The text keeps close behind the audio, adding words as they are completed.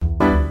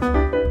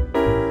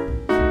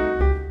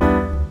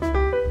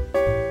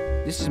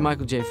This is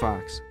Michael J.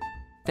 Fox.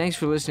 Thanks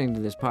for listening to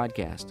this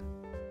podcast.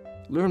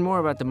 Learn more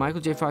about the Michael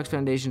J. Fox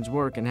Foundation's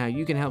work and how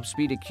you can help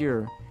speed a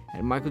cure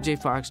at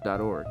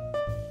michaeljfox.org.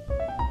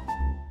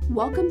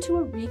 Welcome to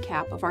a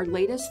recap of our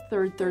latest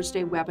Third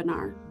Thursday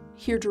webinar.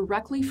 Hear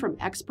directly from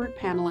expert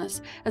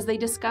panelists as they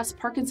discuss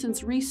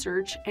Parkinson's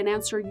research and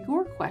answer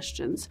your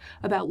questions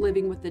about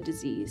living with the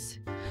disease.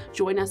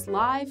 Join us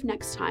live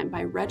next time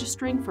by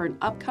registering for an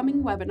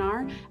upcoming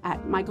webinar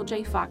at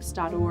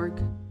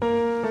michaeljfox.org.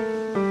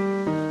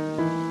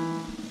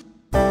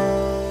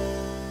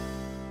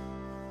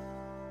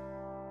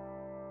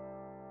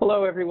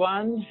 Hello,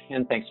 everyone,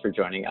 and thanks for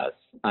joining us.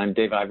 I'm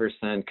Dave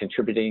Iverson,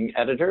 contributing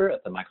editor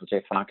at the Michael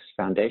J. Fox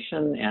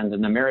Foundation and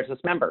an emeritus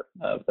member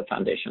of the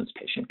Foundation's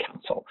Patient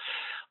Council.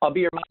 I'll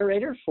be your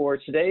moderator for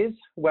today's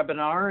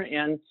webinar,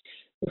 and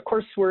of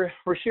course, we're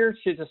here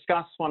to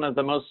discuss one of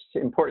the most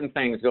important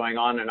things going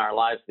on in our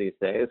lives these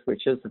days,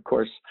 which is, of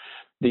course,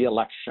 the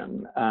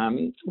election.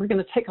 We're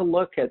going to take a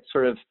look at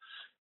sort of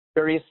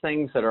various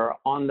things that are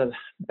on the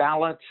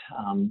ballot,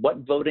 what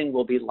voting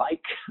will be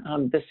like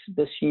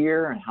this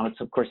year, and how it's,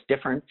 of course,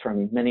 different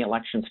from many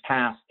elections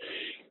past.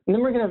 And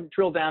then we're going to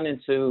drill down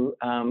into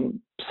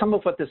some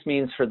of what this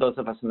means for those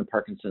of us in the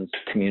Parkinson's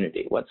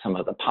community, what some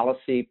of the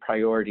policy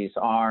priorities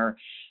are,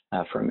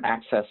 from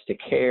access to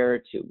care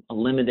to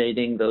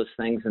eliminating those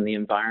things in the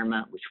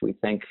environment which we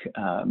think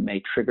may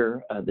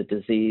trigger the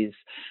disease,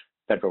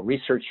 federal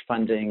research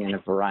funding, and a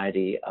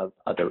variety of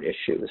other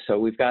issues. So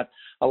we've got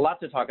a lot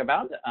to talk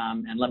about,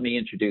 and let me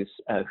introduce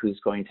who's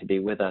going to be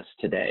with us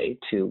today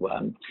to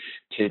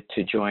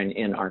join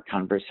in our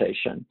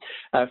conversation.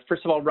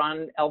 First of all,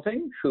 Ron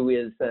Elving, who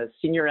is a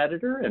senior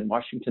editor and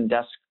Washington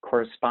desk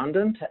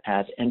correspondent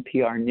at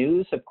NPR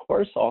News, of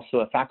course,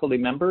 also a faculty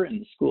member in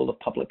the School of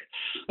Public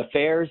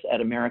Affairs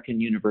at American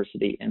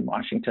University in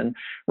Washington.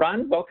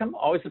 Ron, welcome.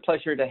 Always a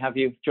pleasure to have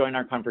you join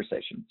our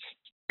conversations.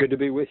 Good to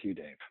be with you,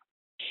 Dave.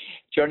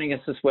 Joining us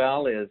as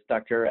well is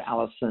Dr.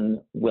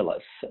 Allison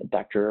Willis.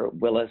 Dr.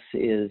 Willis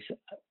is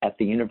at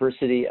the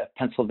University of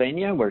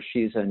Pennsylvania, where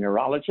she's a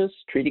neurologist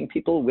treating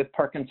people with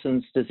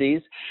Parkinson's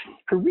disease.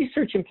 Her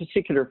research in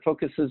particular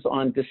focuses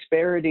on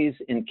disparities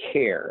in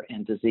care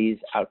and disease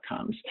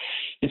outcomes.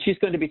 And she's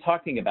going to be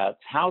talking about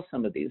how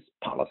some of these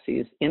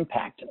policies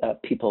impact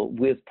people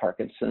with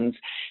Parkinson's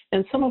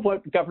and some of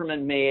what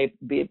government may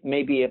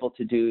be able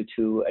to do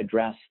to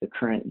address the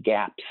current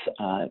gaps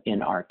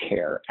in our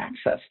care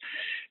access.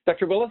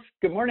 Dr. Willis,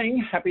 good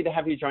morning. Happy to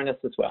have you join us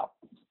as well.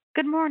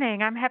 Good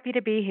morning. I'm happy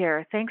to be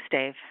here. Thanks,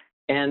 Dave.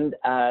 And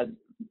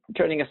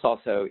joining us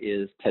also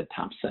is Ted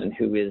Thompson,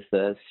 who is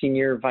the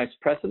Senior Vice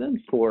President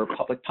for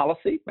Public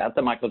Policy at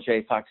the Michael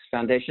J. Fox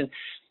Foundation.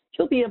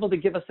 He'll be able to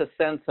give us a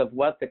sense of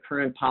what the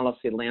current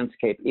policy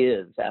landscape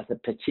is as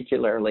it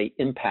particularly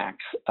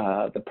impacts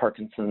the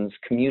Parkinson's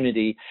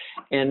community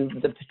and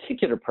the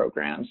particular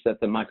programs that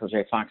the Michael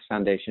J. Fox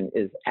Foundation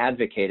is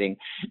advocating,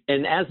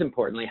 and as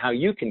importantly, how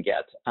you can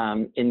get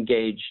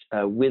engaged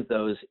with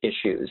those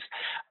issues.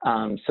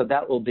 So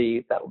that will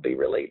be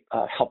really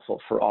helpful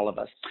for all of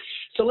us.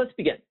 So let's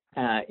begin.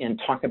 And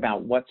talk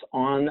about what's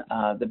on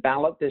the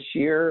ballot this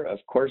year. Of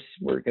course,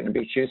 we're going to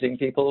be choosing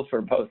people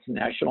for both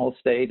national,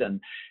 state,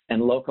 and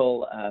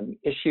local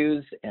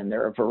issues, and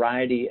there are a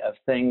variety of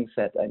things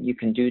that you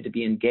can do to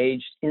be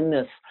engaged in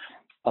this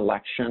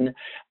election.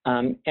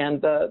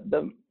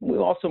 We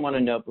also want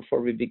to note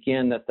before we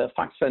begin that the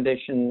Fox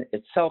Foundation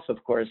itself,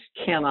 of course,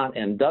 cannot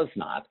and does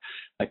not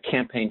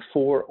campaign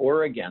for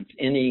or against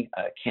any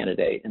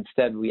candidate.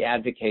 Instead, we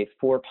advocate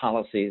for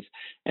policies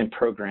and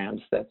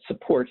programs that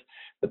support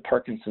the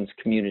Parkinson's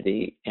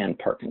community and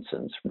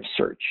Parkinson's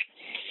research.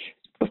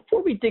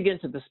 Before we dig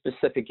into the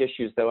specific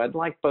issues, though, I'd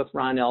like both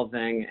Ron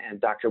Elving and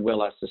Dr.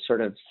 Willis to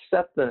sort of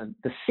set the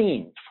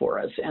scene for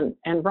us.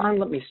 And Ron,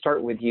 let me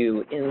start with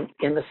you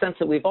in the sense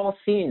that we've all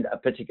seen a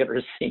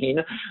particular scene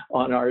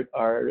on our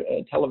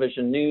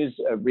television news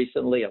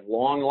recently of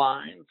long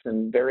lines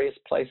in various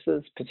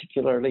places,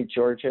 particularly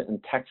Georgia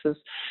and Texas.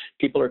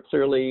 People are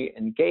clearly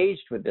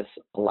engaged with this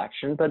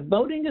election, but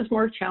voting is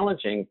more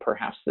challenging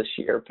perhaps this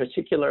year,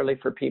 particularly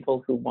for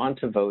people who want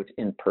to vote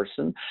in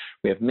person.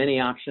 We have many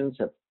options,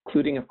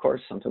 including, of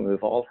course, something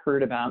we've all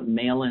heard about,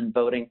 mail-in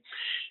voting.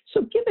 So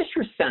give us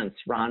your sense,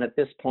 Ron, at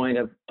this point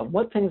of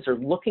what things are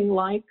looking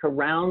like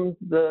around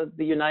the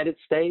United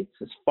States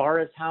as far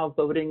as how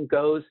voting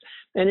goes,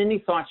 and any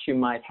thoughts you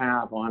might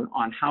have on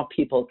how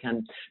people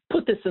can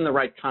put this in the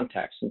right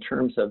context in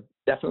terms of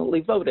definitely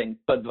voting,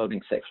 but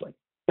voting safely.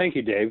 Thank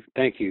you, Dave.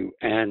 Thank you.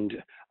 And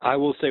I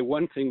will say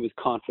one thing with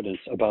confidence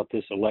about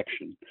this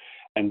election,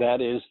 and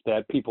that is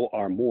that people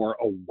are more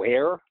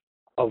aware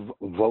of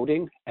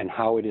voting and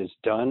how it is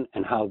done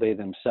and how they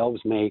themselves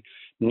may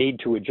need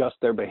to adjust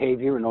their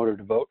behavior in order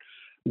to vote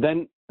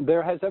than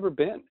there has ever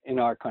been in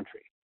our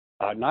country.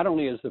 Not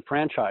only is the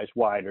franchise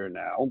wider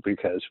now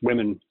because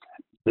women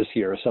this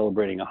year are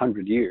celebrating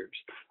 100 years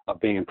of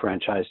being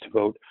enfranchised to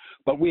vote,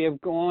 but we have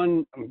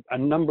gone a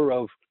number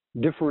of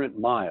different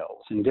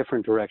miles in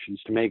different directions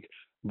to make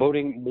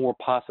voting more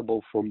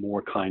possible for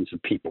more kinds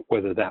of people,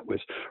 whether that was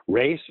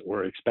race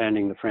or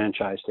expanding the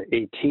franchise to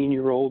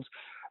 18-year-olds,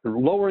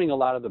 lowering a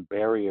lot of the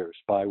barriers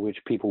by which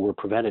people were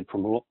prevented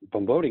from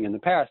voting in the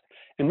past.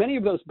 And many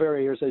of those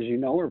barriers, as you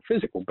know, are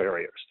physical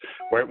barriers,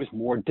 where it was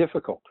more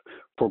difficult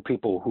for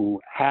people who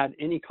had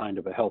any kind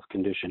of a health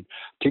condition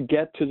to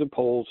get to the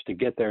polls, to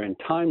get there in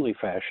timely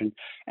fashion,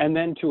 and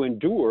then to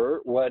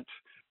endure what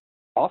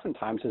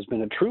oftentimes has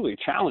been a truly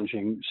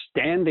challenging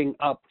standing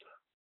up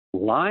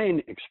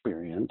line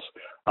experience,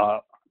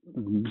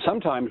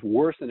 sometimes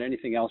worse than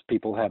anything else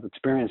people have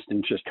experienced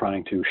in just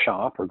trying to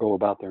shop or go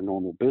about their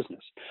normal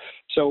business.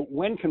 So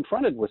when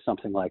confronted with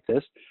something like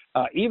this,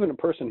 even a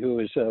person who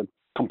is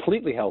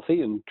completely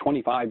healthy and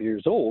 25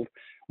 years old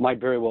might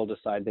very well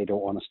decide they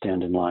don't want to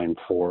stand in line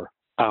for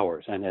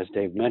hours. And as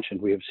Dave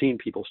mentioned, we have seen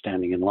people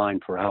standing in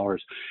line for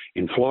hours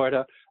in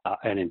Florida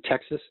and in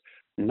Texas.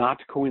 Not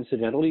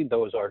coincidentally,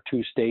 those are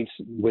two states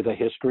with a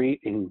history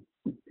in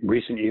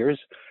recent years,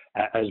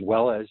 as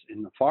well as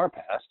in the far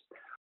past,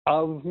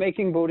 of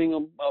making voting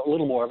a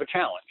little more of a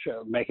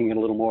challenge, making it a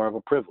little more of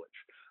a privilege,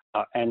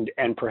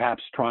 and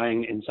perhaps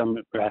trying in some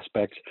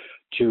aspects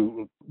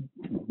to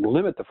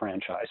limit the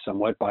franchise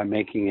somewhat by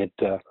making it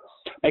a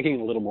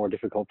little more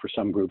difficult for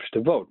some groups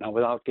to vote. Now,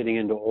 without getting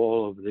into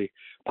all of the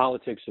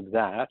politics of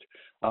that,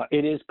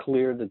 it is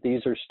clear that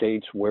these are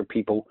states where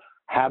people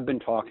have been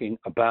talking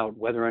about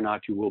whether or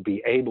not you will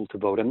be able to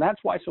vote. And that's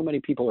why so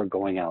many people are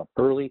going out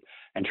early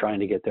and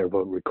trying to get their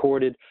vote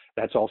recorded.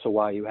 That's also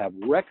why you have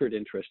record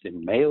interest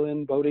in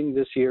mail-in voting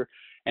this year.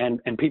 And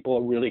people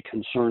are really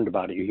concerned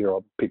about it. You hear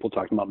people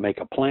talking about make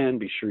a plan,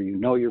 be sure you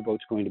know your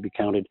vote's going to be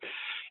counted.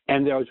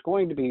 And there's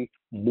going to be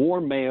more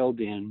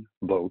mailed-in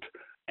vote,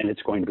 and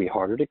it's going to be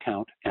harder to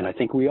count. And I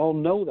think we all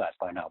know that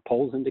by now.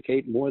 Polls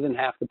indicate more than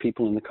half the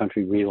people in the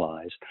country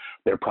realize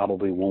there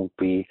probably won't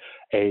be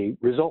a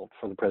result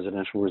for the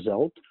presidential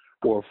result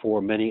or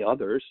for many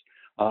others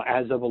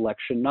as of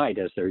election night,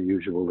 as there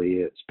usually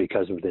is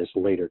because of this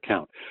later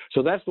count.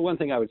 So that's the one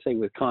thing I would say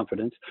with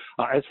confidence.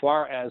 As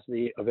far as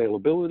the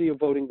availability of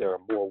voting, there are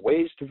more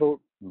ways to vote.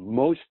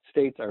 Most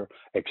states are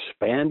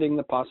expanding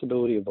the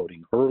possibility of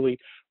voting early,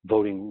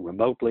 voting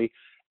remotely,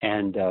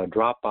 and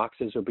drop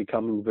boxes are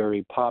becoming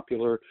very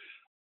popular.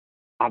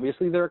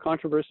 Obviously, there are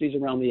controversies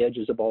around the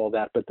edges of all of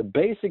that, but the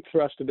basic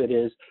thrust of it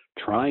is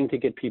trying to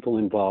get people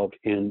involved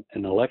in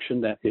an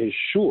election that is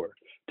sure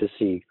to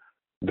see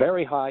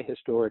very high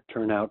historic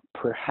turnout,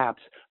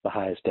 perhaps the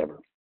highest ever.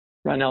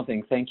 Ron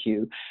Elving, thank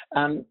you.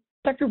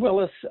 Dr.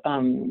 Willis,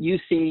 you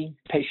see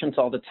patients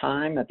all the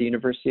time at the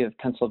University of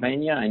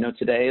Pennsylvania. I know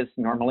today is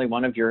normally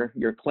one of your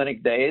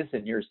clinic days,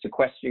 and you're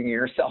sequestering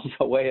yourself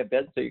away a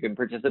bit so you can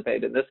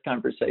participate in this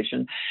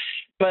conversation.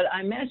 But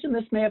I imagine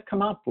this may have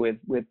come up with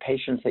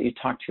patients that you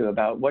talk to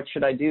about what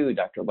should I do,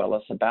 Dr.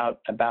 Willis, about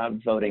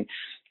voting.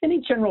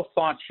 Any general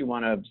thoughts you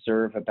want to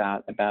observe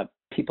about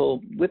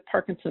people with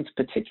Parkinson's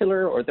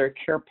particular or their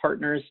care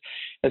partners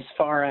as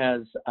far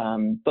as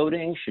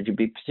voting? Should you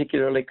be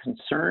particularly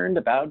concerned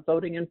about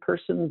voting in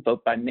person,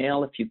 vote by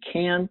mail if you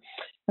can?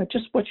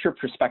 Just what's your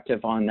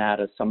perspective on that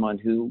as someone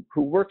who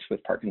works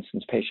with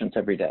Parkinson's patients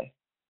every day?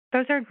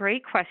 Those are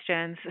great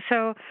questions.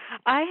 So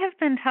I have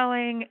been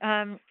telling,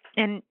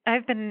 and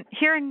I've been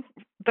hearing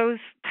those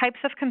types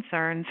of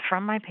concerns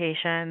from my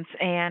patients,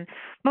 and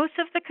most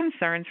of the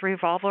concerns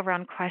revolve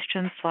around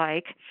questions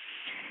like,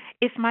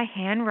 if my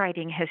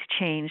handwriting has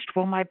changed,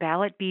 will my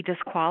ballot be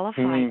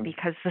disqualified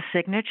because the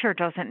signature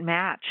doesn't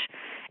match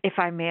if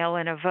I mail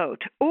in a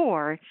vote?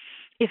 Or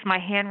if my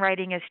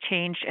handwriting has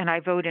changed and I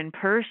vote in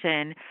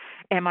person,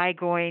 am I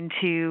going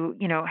to,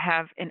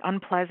 have an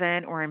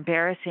unpleasant or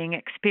embarrassing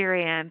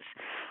experience,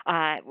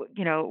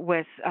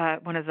 with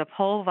one of the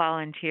poll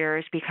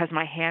volunteers because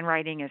my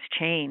handwriting has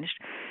changed?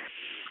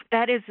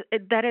 That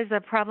is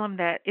a problem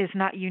that is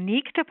not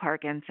unique to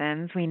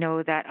Parkinson's. We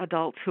know that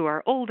adults who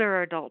are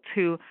older, adults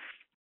who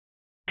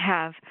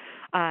have,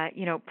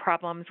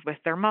 problems with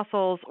their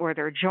muscles or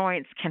their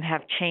joints can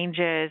have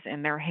changes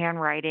in their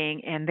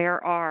handwriting, and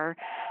there are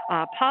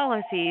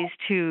policies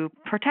to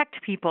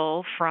protect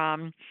people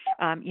from,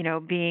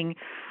 being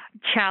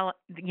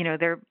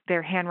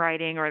their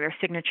handwriting or their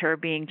signature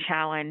being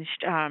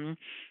challenged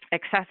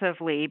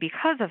excessively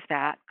because of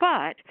that.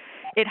 But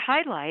it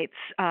highlights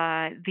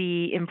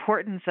the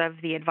importance of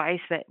the advice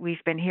that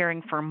we've been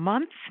hearing for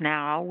months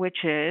now,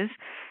 which is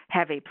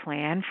have a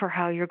plan for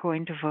how you're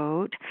going to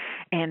vote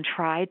and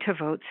try to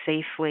vote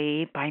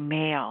safely by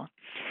mail.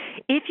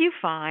 If you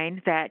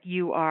find that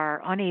you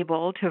are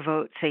unable to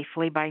vote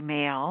safely by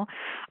mail,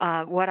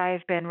 what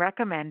I've been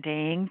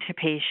recommending to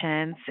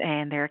patients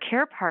and their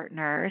care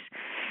partners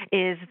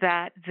is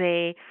that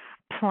they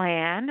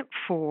plan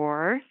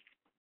for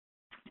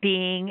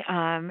being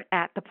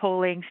at the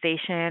polling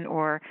station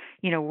or,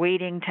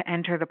 waiting to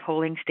enter the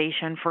polling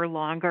station for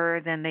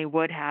longer than they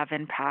would have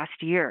in past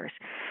years.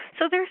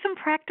 So there's some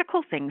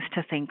practical things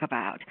to think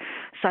about,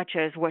 such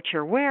as what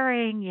you're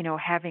wearing,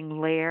 having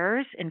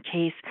layers in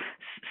case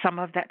some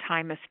of that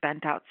time is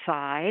spent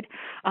outside,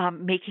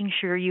 making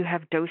sure you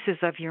have doses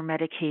of your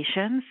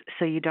medications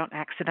so you don't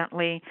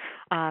accidentally,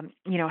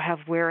 have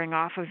wearing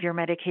off of your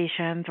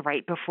medications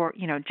right before,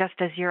 just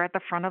as you're at the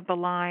front of the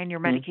line, your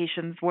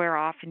medications wear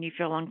off and you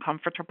feel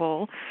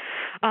uncomfortable.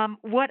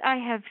 What I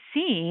have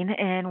seen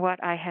and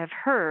what I have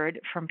heard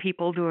from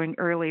people doing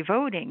early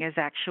voting is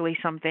actually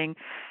something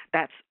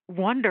that's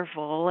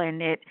wonderful,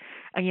 and it,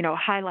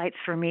 highlights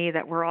for me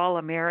that we're all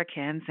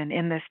Americans and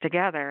in this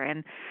together.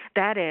 And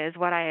that is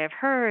what I have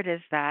heard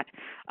is that,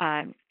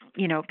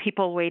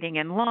 people waiting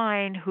in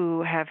line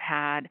who have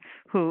had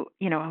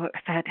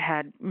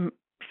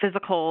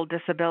physical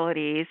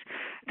disabilities,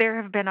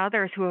 there have been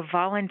others who have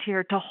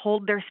volunteered to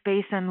hold their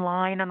space in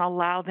line and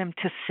allow them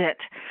to sit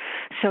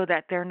so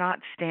that they're not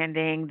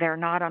standing, they're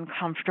not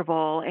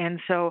uncomfortable.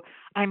 And so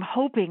I'm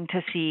hoping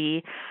to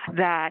see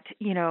that,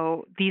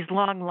 these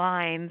long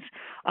lines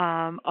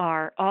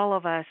are all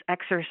of us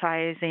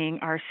exercising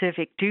our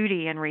civic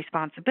duty and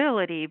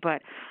responsibility,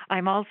 but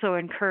I'm also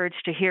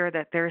encouraged to hear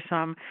that there's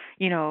some,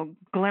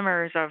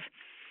 glimmers of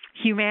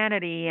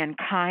humanity and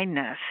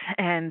kindness.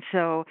 And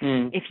so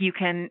if you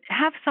can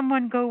have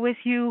someone go with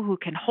you who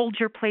can hold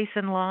your place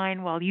in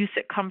line while you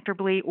sit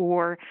comfortably,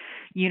 or,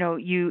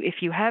 if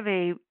you have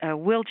a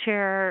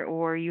wheelchair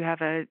or you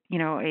have a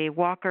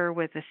walker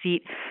with a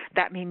seat,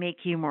 that may make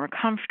you more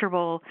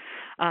comfortable.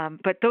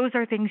 But those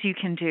are things you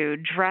can do.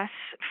 Dress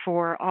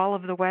for all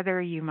of the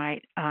weather you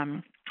might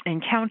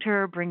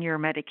encounter, bring your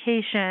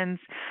medications,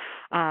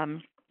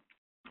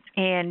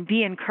 and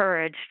be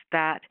encouraged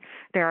that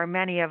there are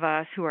many of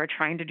us who are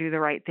trying to do the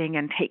right thing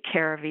and take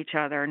care of each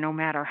other no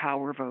matter how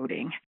we're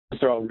voting.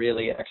 Those are all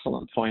really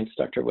excellent points,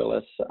 Dr.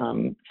 Willis.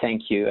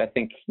 Thank you. I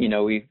think,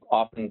 we've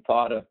often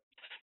thought of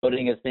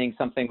voting as being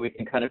something we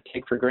can kind of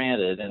take for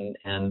granted,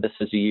 and this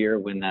is a year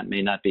when that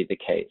may not be the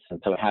case. And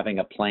so having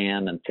a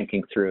plan and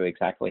thinking through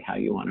exactly how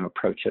you want to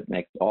approach it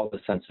makes all the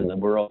sense in the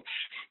world.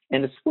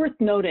 And it's worth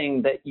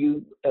noting that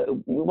we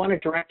want to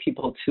direct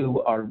people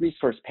to our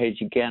resource page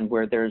again,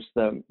 where there's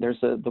the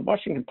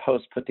Washington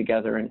Post put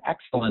together an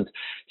excellent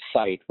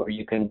site where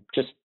you can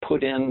just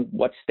put in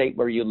what state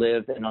where you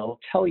live, and it'll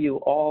tell you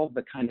all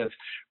the kind of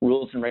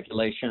rules and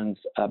regulations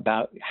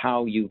about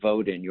how you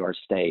vote in your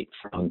state.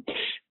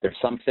 There's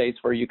some states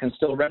where you can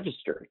still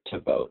register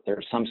to vote. There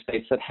are some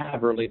states that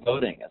have early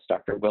voting, as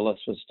Dr. Willis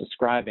was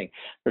describing.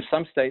 There's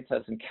some states,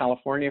 as in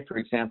California, for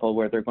example,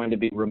 where they're going to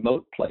be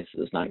remote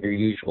places, not your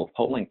usual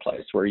polling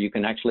place, where you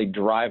can actually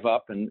drive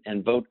up and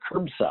vote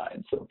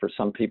curbside. So for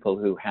some people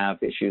who have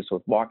issues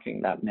with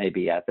walking, that may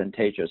be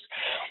advantageous.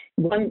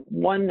 So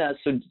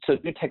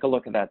do take a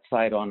look at that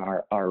site on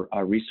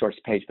our resource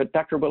page. But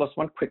Dr. Willis,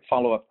 one quick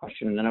follow-up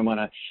question, and then I want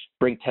to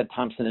bring Ted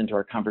Thompson into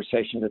our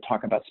conversation to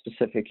talk about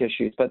specific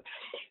issues. But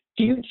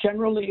do you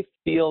generally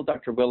feel,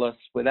 Dr. Willis,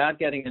 without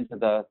getting into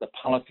the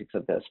politics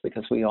of this,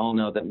 because we all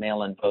know that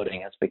mail-in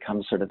voting has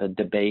become sort of a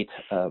debate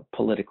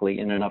politically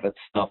in and of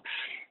itself,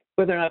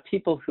 whether or not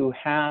people who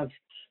have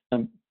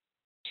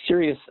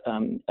serious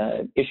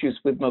issues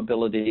with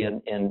mobility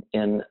and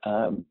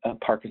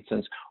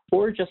Parkinson's,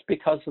 or just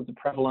because of the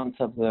prevalence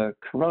of the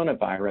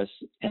coronavirus,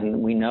 and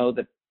we know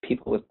that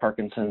people with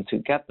Parkinson's who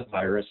get the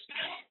virus,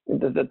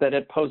 that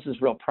it poses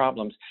real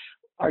problems.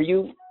 Are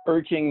you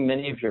urging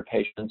many of your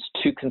patients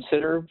to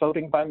consider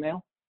voting by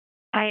mail?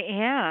 I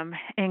am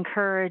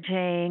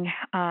encouraging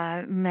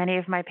many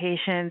of my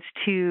patients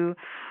to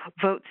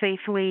vote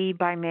safely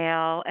by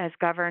mail as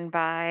governed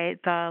by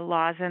the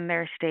laws in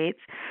their states.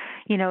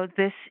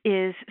 This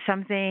is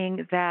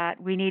something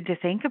that we need to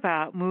think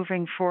about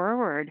moving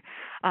forward.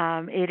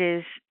 It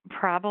is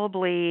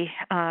probably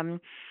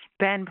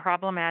been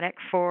problematic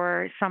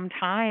for some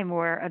time,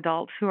 where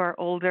adults who are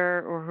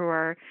older or who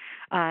are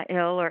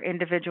ill, or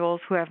individuals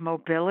who have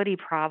mobility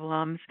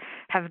problems,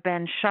 have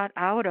been shut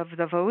out of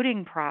the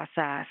voting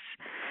process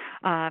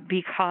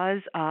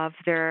because of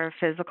their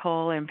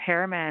physical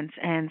impairments.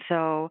 And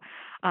so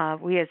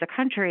we as a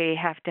country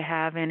have to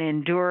have an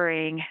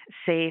enduring,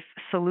 safe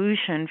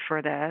solution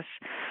for this,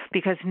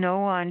 because no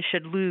one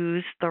should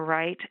lose the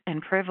right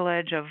and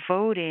privilege of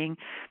voting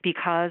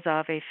because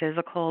of a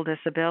physical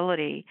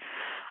disability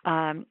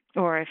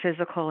or a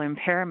physical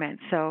impairment.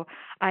 So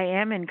I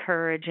am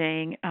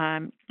encouraging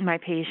my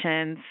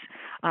patients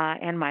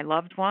and my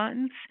loved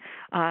ones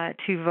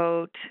to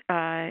vote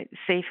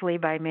safely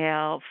by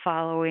mail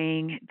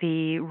following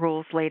the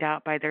rules laid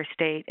out by their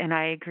state. And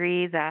I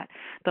agree that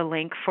the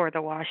link for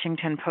the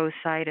Washington Post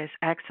site is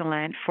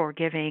excellent for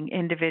giving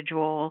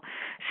individual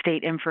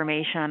state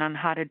information on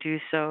how to do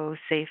so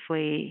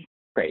safely.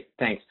 Great.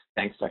 Thanks,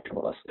 Dr.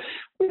 Willis.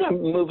 We're going to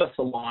move us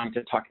along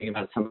to talking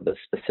about some of the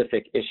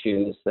specific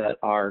issues that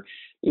are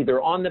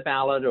either on the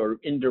ballot or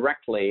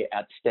indirectly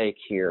at stake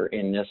here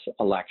in this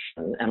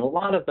election. And a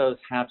lot of those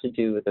have to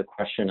do with the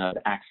question of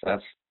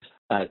access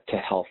to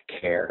health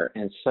care.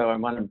 And so I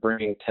want to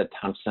bring Ted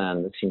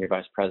Thompson, the Senior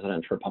Vice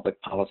President for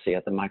Public Policy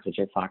at the Michael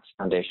J. Fox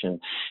Foundation,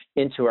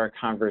 into our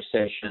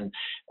conversation,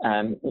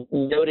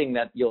 noting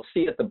that you'll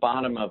see at the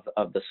bottom of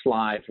the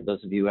slide, for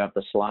those of you who have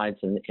the slides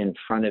in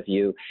front of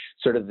you,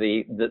 sort of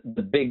the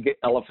big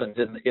elephant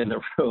in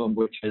the room,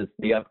 which is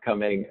the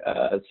upcoming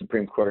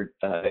Supreme Court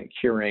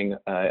hearing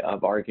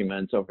of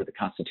arguments over the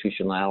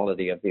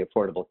constitutionality of the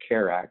Affordable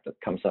Care Act that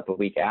comes up a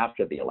week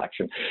after the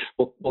election.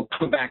 We'll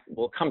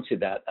come to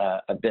that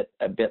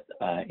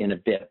in a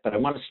bit, but I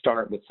want to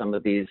start with some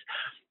of these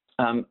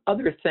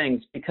other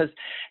things, because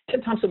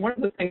Ted Thompson, one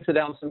of the things that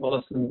Allison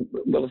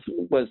Willis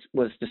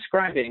was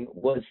describing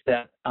was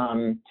that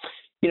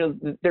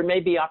there may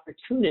be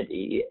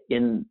opportunity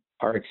in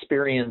our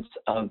experience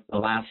of the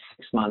last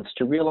 6 months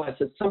to realize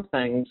that some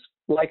things,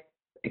 like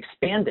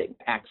expanding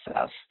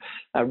access,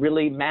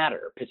 really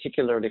matter,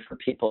 particularly for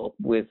people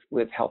with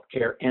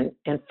healthcare,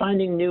 and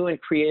finding new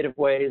and creative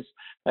ways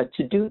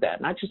to do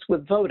that, not just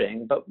with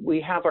voting, but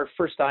we have our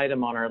first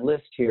item on our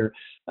list here,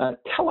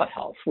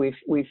 telehealth.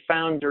 We've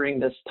found during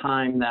this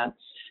time that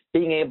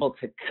being able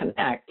to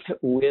connect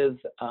with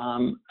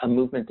a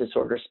movement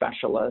disorder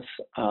specialist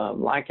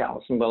like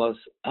Allison Willis,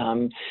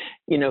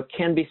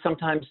 can be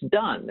sometimes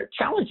done. There are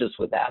challenges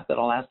with that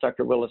I'll ask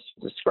Dr. Willis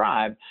to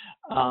describe,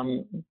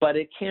 but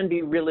it can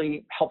be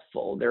really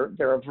helpful. There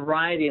are a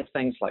variety of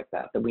things like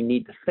that we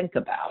need to think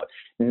about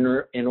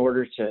in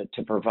order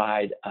to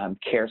provide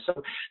care.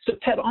 So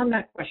Ted, on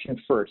that question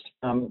first,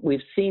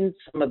 we've seen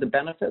some of the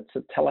benefits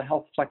of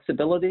telehealth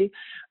flexibility,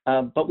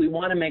 but we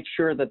want to make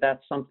sure that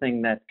that's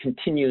something that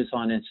continues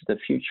on into the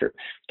future.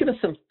 Give us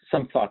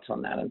some thoughts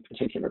on that in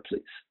particular,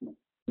 please.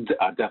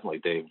 Definitely,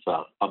 Dave.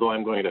 Although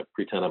I'm going to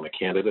pretend I'm a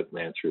candidate and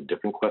answer a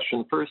different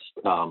question first,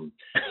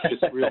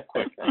 just real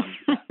quick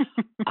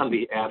on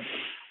the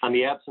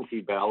absentee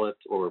ballot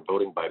or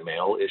voting by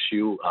mail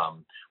issue.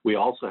 We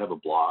also have a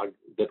blog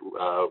that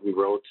we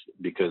wrote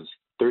because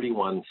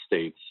 31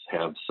 states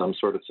have some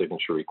sort of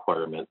signature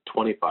requirement,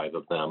 25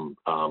 of them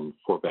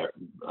for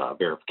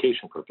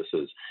verification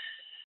purposes.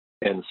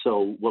 And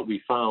so what we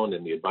found,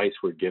 and the advice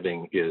we're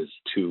giving, is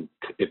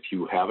if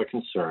you have a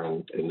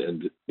concern,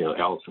 and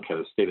Allison kind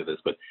of stated this,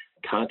 but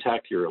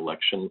contact your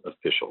election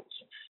officials.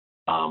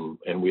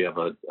 And we have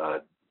a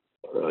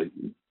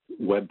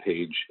web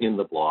page in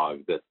the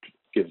blog that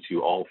gives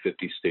you all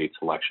 50 states'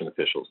 election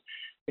officials.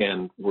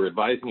 And we're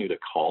advising you to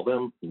call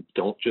them.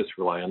 Don't just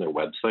rely on their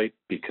website,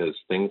 because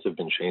things have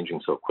been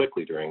changing so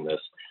quickly during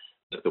this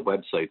that the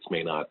websites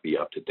may not be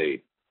up to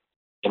date.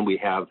 And we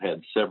have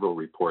had several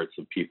reports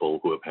of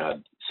people who have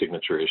had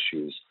signature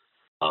issues.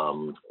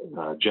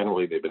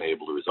 Generally, they've been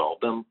able to resolve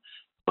them,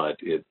 but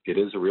it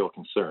is a real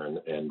concern,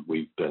 and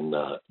we've been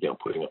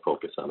putting a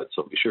focus on it.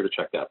 So be sure to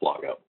check that blog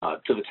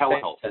out. To the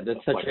telehealth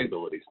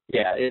flexibilities.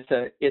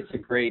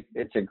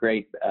 It's a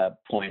great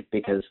point,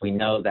 because we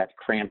know that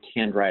cramped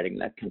handwriting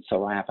that can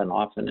so happen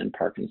often in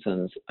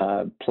Parkinson's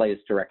plays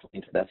directly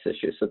into this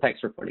issue. So thanks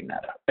for putting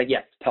that out. But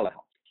yes,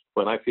 telehealth.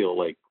 But I feel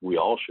like we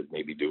all should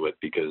maybe do it,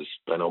 because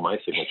I know my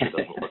signature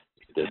doesn't look like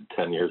it did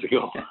 10 years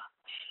ago.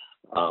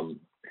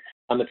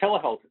 On the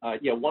telehealth,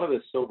 one of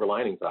the silver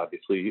linings,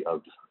 obviously,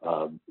 of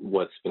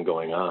what's been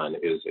going on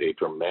is a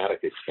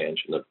dramatic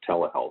expansion of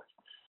telehealth.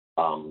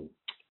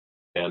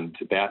 And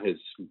that has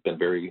been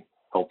very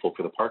helpful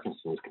for the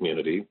Parkinson's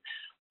community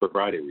for a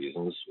variety of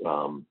reasons.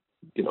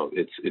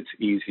 It's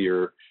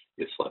easier,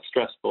 it's less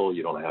stressful,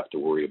 you don't have to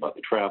worry about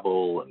the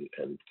travel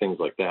and things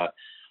like that.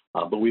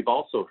 But we've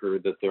also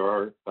heard that there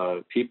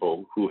are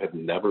people who have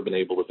never been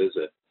able to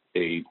visit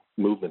a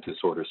movement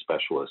disorder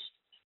specialist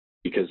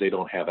because they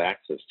don't have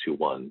access to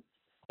one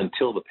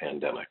until the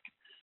pandemic.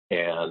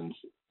 And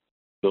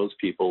those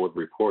people have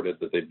reported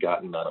that they've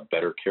gotten on a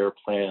better care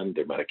plan.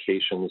 Their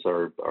medications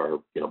are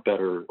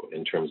better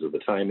in terms of the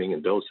timing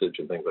and dosage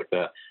and things like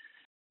that.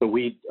 So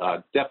we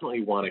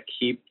definitely want to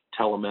keep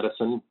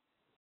telemedicine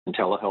and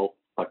telehealth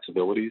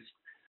flexibilities.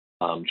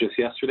 Just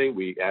yesterday,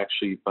 we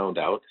actually found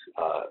out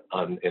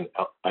on an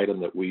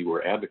item that we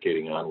were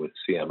advocating on with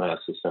CMS,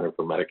 the Center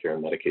for Medicare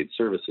and Medicaid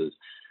Services.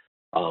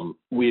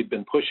 We had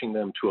been pushing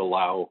them to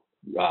allow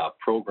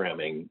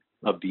programming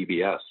of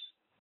DBS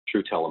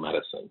through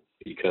telemedicine,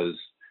 because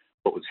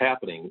what was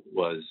happening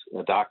was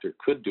a doctor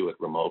could do it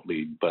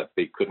remotely, but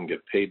they couldn't get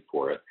paid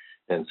for it.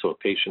 And so a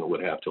patient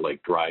would have to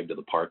drive to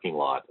the parking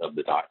lot of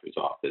the doctor's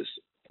office,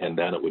 and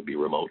then it would be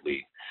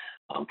remotely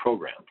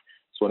programmed.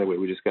 So anyway,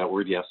 we just got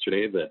word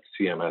yesterday that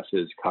CMS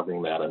is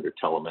covering that under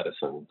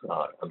telemedicine,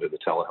 under the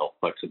telehealth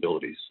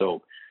flexibilities.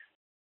 So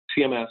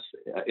CMS,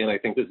 and I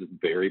think this is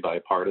very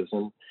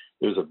bipartisan,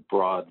 there's a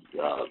broad,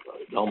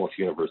 almost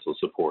universal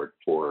support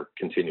for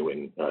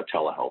continuing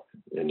telehealth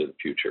into the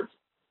future.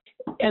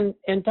 And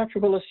Dr.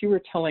 Willis, you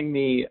were telling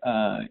me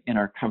in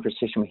our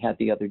conversation we had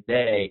the other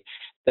day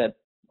that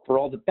for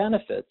all the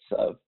benefits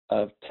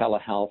of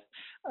telehealth,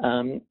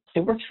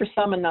 it works for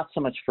some and not so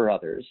much for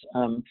others.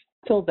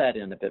 Fill that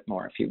in a bit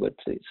more, if you would,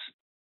 please.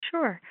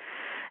 Sure.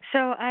 So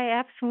I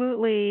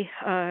absolutely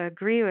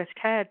agree with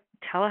Ted.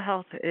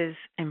 Telehealth is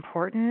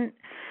important.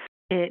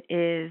 it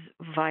is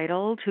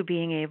vital to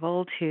being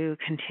able to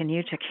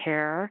continue to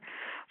care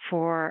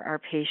for our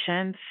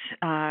patients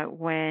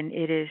when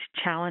it is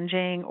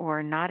challenging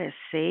or not as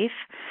safe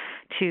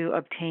to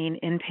obtain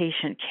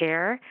inpatient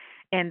care,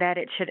 and that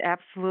it should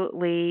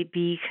absolutely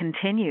be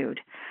continued.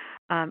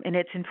 And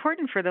it's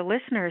important for the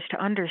listeners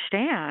to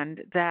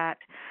understand that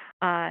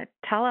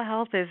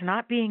telehealth is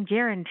not being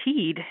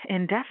guaranteed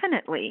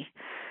indefinitely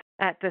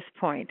at this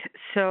point.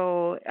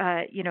 So,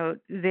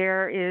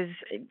 there is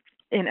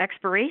an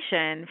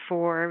expiration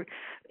for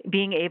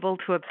being able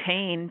to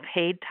obtain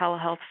paid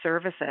telehealth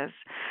services.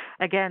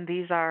 Again,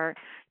 these are,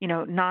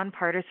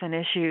 nonpartisan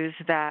issues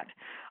that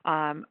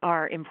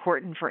are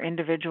important for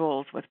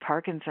individuals with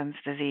Parkinson's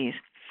disease.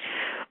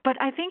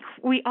 But I think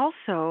we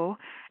also,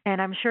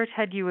 and I'm sure,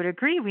 Ted, you would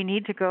agree, we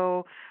need to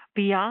go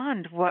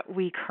beyond what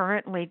we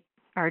currently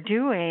are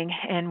doing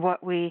and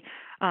what we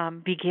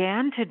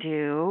began to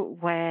do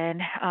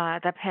when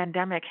the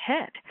pandemic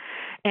hit.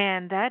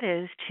 And that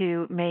is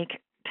to make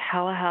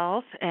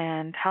telehealth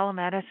and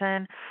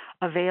telemedicine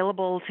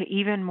available to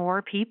even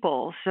more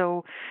people.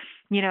 So,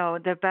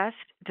 the best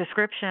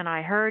description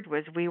I heard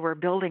was we were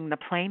building the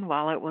plane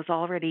while it was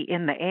already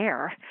in the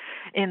air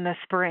in the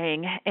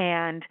spring.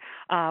 And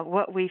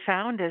what we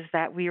found is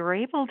that we were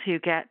able to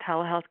get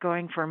telehealth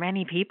going for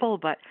many people,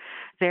 but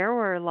there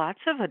were lots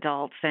of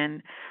adults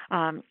and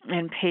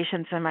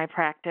patients in my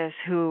practice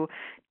who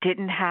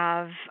didn't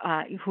have,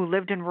 who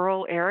lived in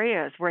rural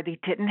areas where they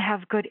didn't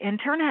have good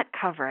internet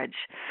coverage.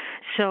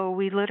 So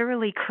we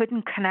literally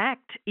couldn't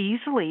connect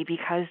easily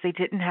because they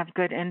didn't have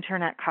good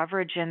internet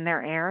coverage in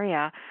their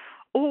area.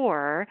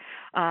 Or,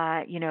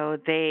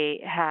 they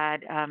had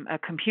a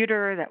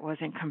computer that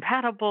wasn't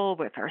compatible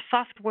with our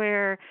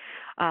software,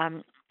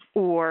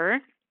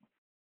 or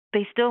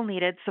they still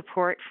needed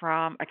support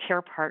from a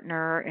care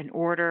partner in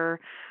order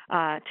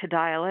to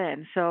dial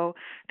in. So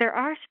there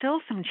are still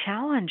some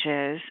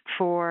challenges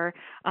for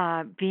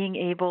being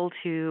able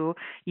to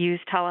use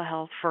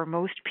telehealth for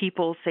most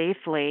people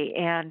safely,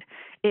 and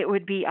it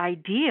would be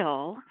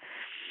ideal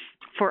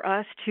for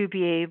us to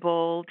be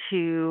able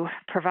to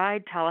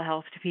provide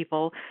telehealth to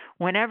people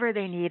whenever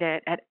they need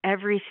it at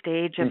every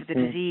stage of the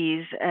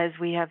disease, as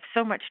we have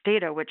so much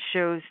data which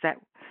shows that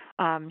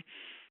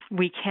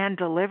we can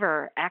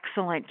deliver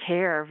excellent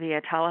care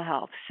via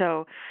telehealth.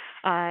 So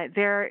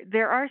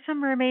there are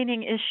some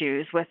remaining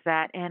issues with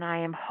that, and I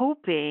am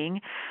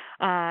hoping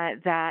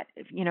that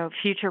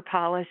future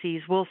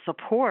policies will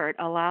support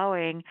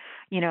allowing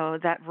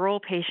that rural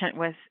patient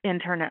with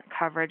internet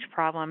coverage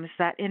problems,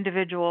 that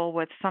individual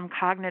with some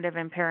cognitive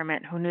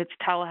impairment who needs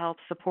telehealth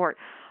support.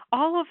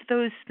 All of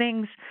those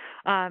things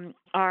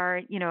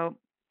are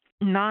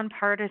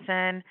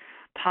nonpartisan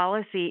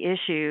policy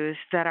issues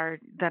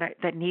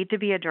that need to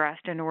be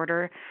addressed in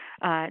order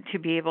to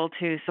be able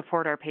to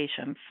support our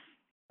patients.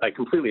 I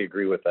completely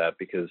agree with that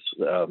because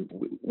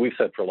we've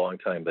said for a long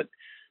time that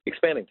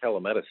expanding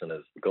telemedicine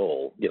is the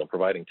goal.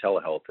 Providing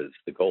telehealth is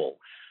the goal.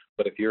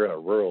 But if you're in a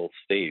rural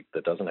state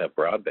that doesn't have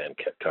broadband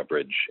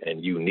coverage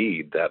and you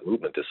need that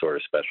movement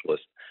disorder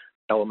specialist,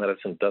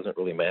 telemedicine doesn't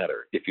really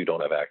matter if you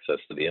don't have access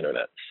to the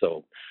internet.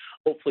 So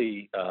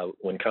hopefully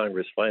when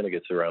Congress finally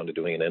gets around to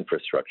doing an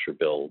infrastructure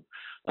bill,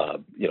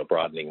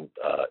 broadening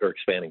or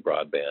expanding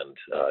broadband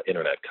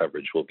internet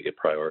coverage will be a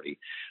priority.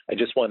 I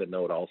just want to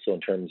note also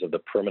in terms of the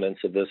permanence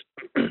of this,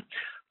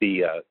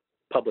 the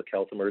public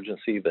health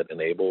emergency that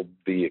enabled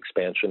the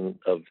expansion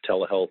of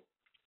telehealth,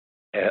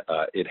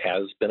 it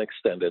has been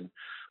extended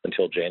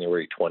until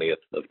January 20th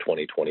of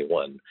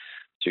 2021.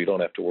 So you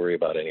don't have to worry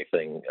about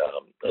anything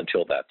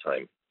until that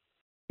time.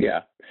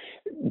 Yeah,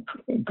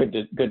 good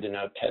to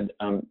know, Ted.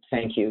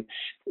 Thank you.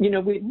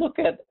 We look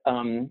at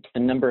a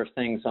number of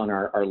things on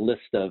our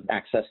list of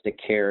access to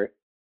care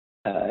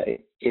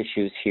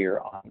issues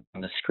here on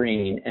the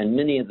screen, and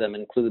many of them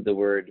include the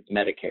word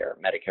Medicare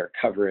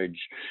coverage,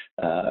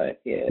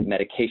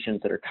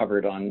 medications that are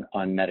covered on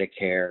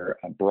Medicare,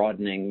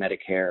 broadening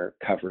Medicare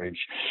coverage.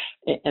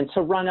 And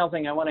so, Ron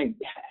Elving, I want to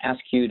ask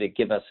you to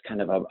give us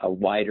kind of a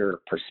wider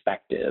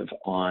perspective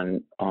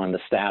on the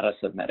status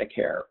of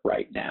Medicare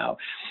right now.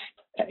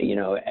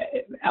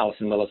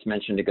 Allison Willis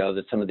mentioned ago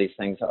that some of these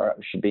things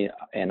should be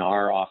and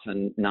are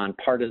often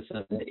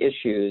nonpartisan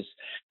issues.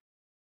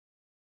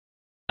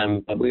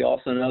 But we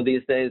also know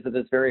these days that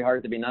it's very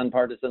hard to be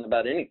nonpartisan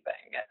about anything.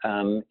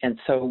 And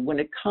so when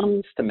it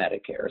comes to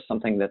Medicare,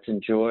 something that's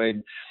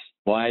enjoyed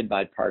wide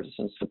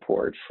bipartisan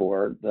support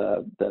for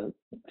the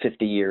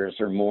 50 years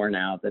or more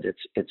now that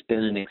it's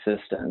been in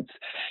existence,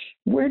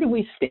 where do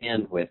we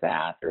stand with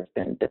that? There have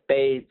been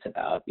debates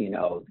about,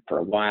 for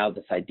a while,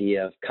 this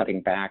idea of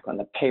cutting back on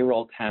the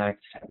payroll tax,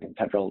 having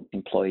federal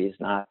employees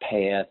not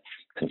pay it,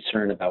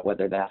 concern about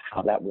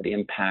how that would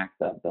impact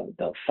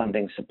the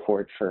funding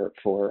support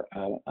for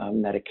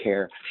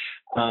Medicare.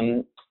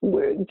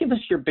 Give us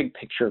your big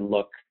picture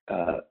look,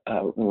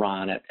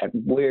 Ron, at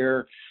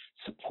where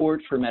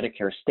support for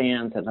Medicare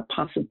stands and the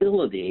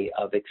possibility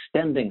of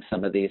extending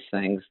some of these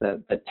things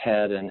that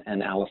Ted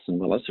and Allison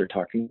Willis are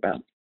talking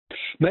about.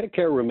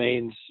 Medicare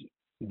remains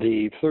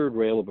the third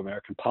rail of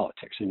American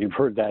politics. And you've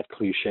heard that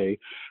cliche,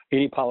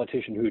 any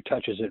politician who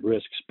touches it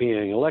risks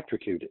being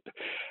electrocuted.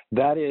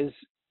 That is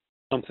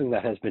something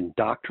that has been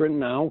doctrine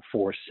now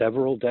for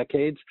several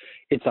decades.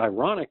 It's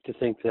ironic to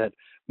think that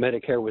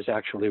Medicare was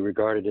actually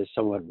regarded as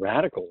somewhat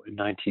radical in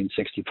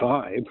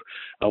 1965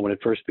 when it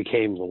first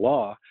became the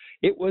law.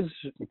 It was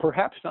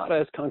perhaps not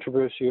as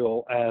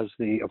controversial as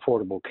the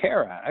Affordable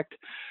Care Act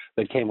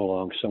that came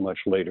along so much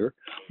later,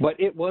 but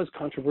it was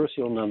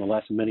controversial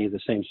nonetheless, and many of the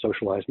same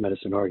socialized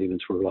medicine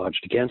arguments were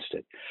lodged against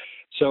it.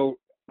 So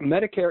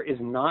Medicare is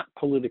not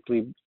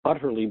politically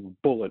utterly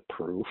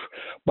bulletproof,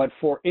 but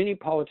for any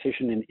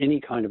politician in any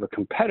kind of a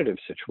competitive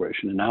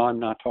situation, and now I'm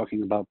not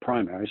talking about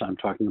primaries, I'm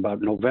talking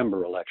about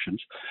November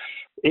elections,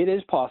 it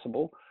is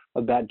possible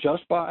that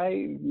just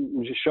by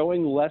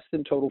showing less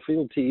than total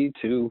fealty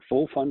to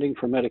full funding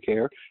for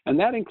Medicare, and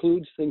that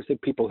includes things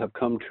that people have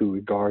come to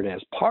regard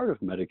as part of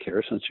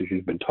Medicare, since as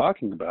you've been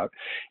talking about,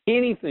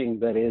 anything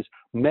that is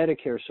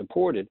Medicare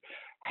supported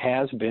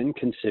has been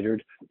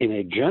considered in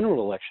a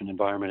general election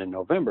environment in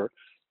November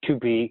to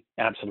be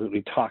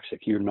absolutely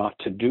toxic. You're not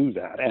to do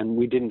that. And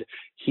we didn't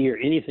hear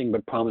anything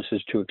but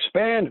promises to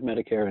expand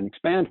Medicare and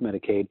expand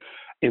Medicaid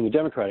in the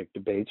Democratic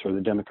debates or the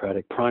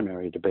Democratic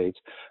primary debates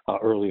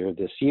earlier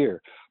this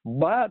year.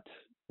 But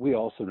we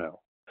also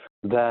know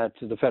that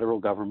the federal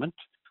government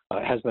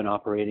has been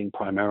operating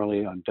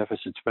primarily on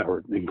deficit,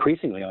 or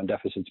increasingly on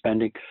deficit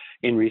spending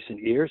in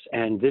recent years.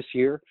 And this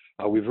year,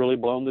 we've really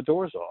blown the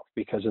doors off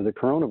because of the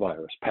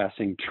coronavirus,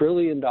 passing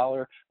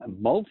trillion-dollar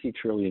and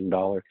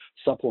multi-trillion-dollar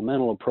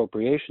supplemental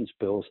appropriations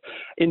bills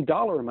in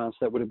dollar amounts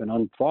that would have been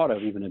unthought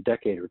of even a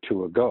decade or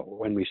two ago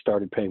when we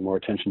started paying more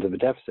attention to the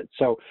deficit.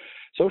 So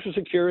Social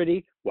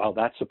Security, while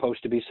that's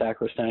supposed to be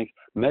sacrosanct,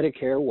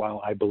 Medicare,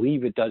 while I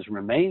believe it does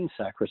remain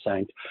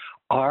sacrosanct,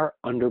 are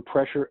under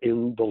pressure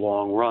in the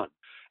long run.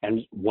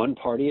 And one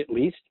party, at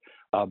least,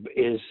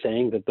 is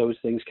saying that those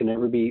things can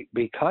never be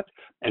cut,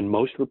 and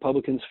most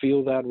Republicans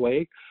feel that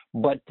way.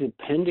 But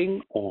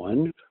depending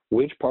on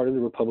which part of the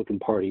Republican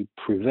Party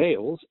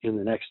prevails in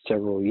the next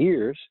several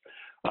years,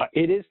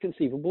 it is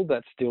conceivable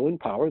that still in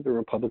power, the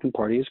Republican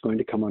Party is going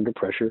to come under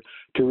pressure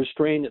to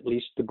restrain at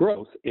least the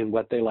growth in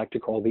what they like to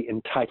call the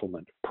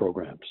entitlement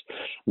programs,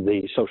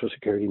 the Social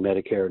Security,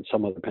 Medicare, and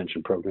some other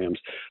pension programs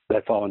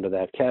that fall into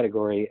that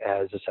category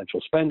as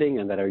essential spending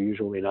and that are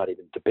usually not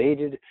even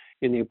debated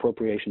in the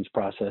appropriations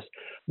process.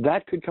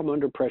 That could come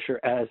under pressure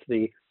as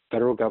the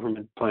federal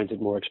government finds it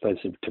more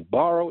expensive to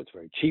borrow. It's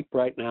very cheap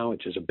right now,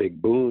 which is a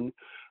big boon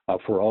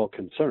for all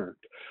concerned.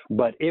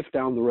 But if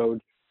down the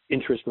road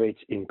interest rates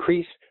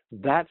increase,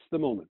 that's the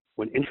moment.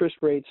 When interest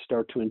rates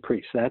start to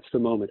increase, that's the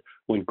moment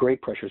when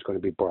great pressure is going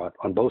to be brought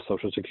on both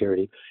Social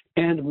Security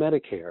and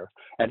Medicare,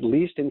 at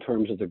least in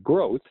terms of the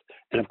growth.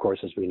 And of course,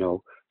 as we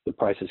know, the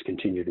prices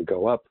continue to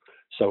go up.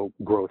 So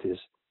growth is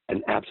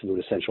an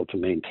absolute essential to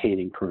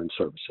maintaining current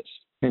services.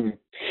 Mm-hmm.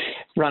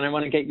 Ron, I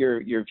want to get your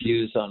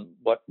views on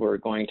what we're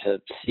going to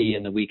see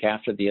in the week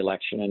after the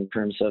election in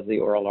terms of the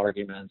oral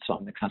arguments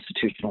on the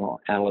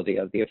constitutionality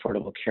of the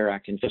Affordable Care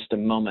Act in just a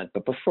moment.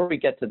 But before we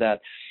get to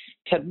that,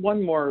 Ted,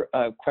 one more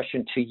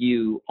question to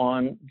you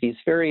on these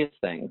various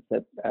things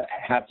that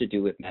have to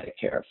do with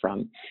Medicare,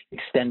 from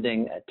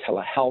extending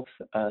telehealth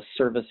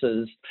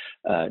services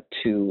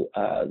to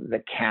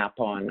the cap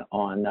on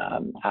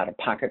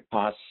out-of-pocket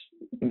costs,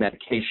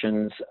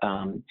 medications,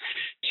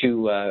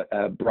 to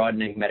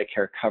broadening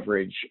Medicare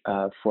coverage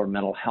for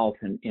mental health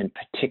in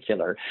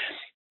particular.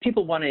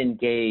 People want to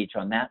engage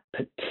on that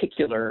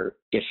particular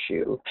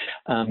issue.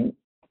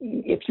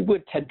 If you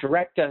would, Ted,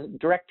 direct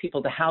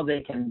people to how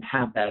they can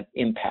have that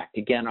impact.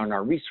 Again, on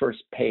our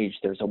resource page,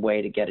 there's a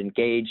way to get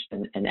engaged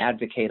and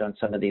advocate on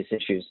some of these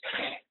issues.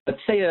 But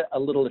say a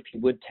little, if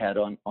you would, Ted,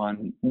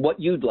 on what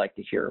you'd like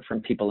to hear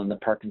from people in the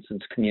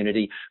Parkinson's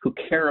community who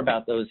care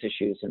about those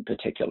issues in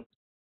particular.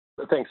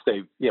 Thanks,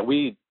 Dave. Yeah,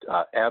 we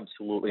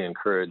absolutely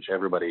encourage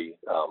everybody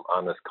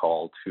on this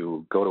call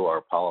to go to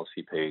our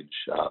policy page.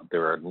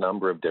 There are a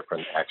number of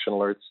different action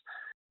alerts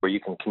where you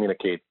can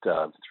communicate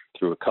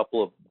through a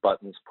couple of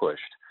buttons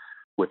pushed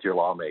with your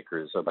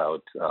lawmakers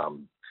about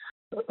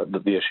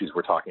the issues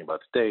we're talking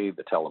about today,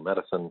 the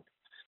telemedicine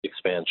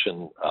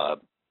expansion,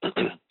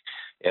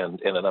 and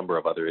a number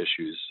of other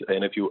issues.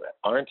 And if you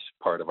aren't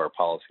part of our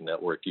policy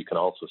network, you can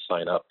also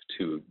sign up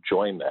to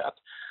join that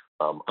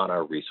on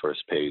our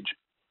resource page.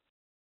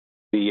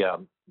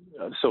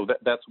 So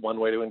that's one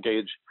way to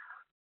engage.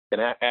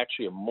 And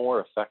actually a more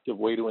effective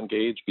way to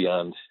engage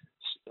beyond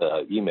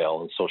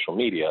email and social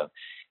media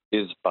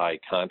is by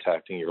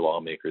contacting your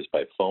lawmakers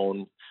by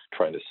phone,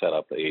 trying to set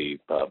up a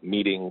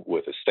meeting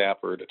with a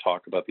staffer to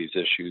talk about these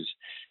issues.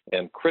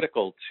 And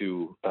critical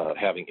to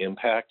having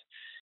impact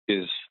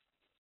is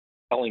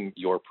telling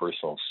your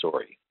personal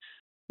story.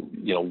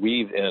 You know,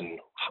 weave in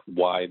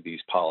why these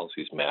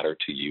policies matter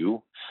to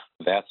you.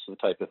 That's the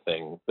type of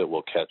thing that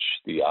will catch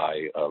the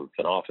eye of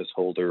an office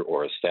holder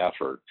or a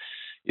staffer,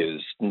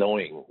 is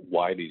knowing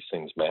why these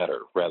things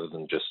matter rather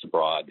than just a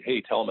broad,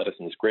 hey,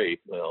 telemedicine is great,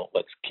 well,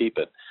 let's keep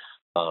it.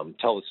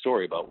 Tell the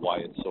story about why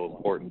it's so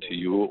important to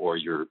you or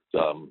your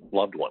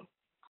loved one.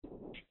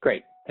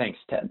 Great. Thanks,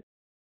 Ted.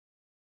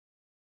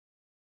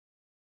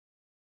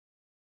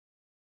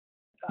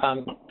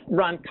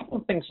 Ron, a couple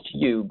of things to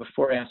you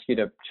before I ask you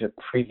to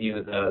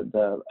preview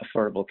the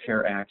Affordable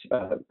Care Act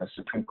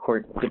Supreme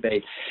Court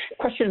debate.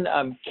 Question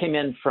came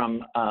in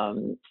from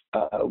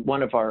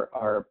one of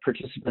our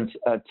participants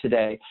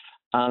today,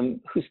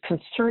 who's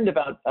concerned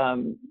about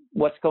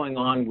what's going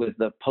on with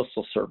the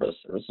Postal Service.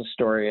 There was a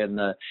story in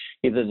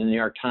either the New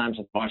York Times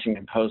or the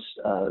Washington Post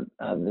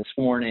this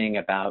morning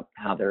about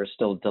how there are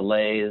still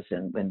delays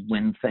and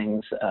when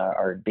things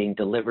are being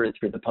delivered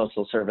through the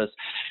Postal Service.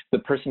 The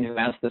person who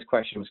asked this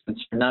question was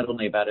concerned not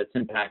only about its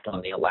impact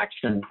on the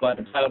election, but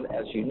about,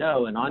 as you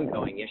know, an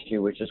ongoing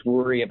issue, which is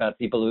worry about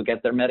people who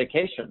get their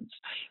medications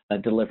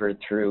delivered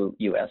through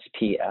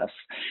USPS.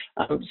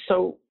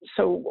 So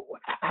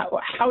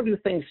how do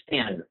things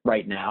stand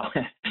right now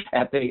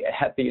at the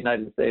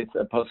United States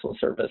Postal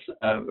Service,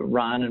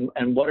 Ron,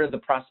 and what are the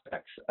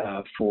prospects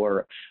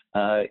for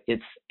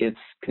its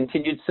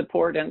continued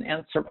support and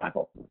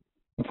survival?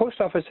 The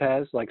post office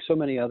has, like so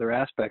many other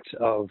aspects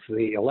of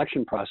the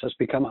election process,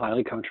 become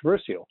highly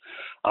controversial.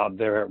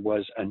 There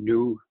was a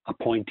new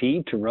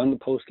appointee to run the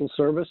Postal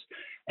Service,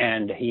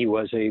 and he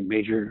was a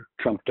major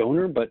Trump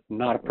donor, but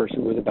not a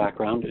person with a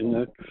background in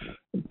the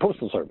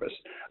Postal Service.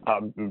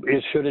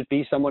 Should it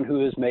be someone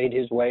who has made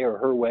his way or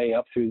her way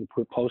up through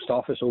the post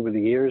office over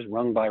the years,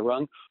 rung by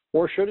rung,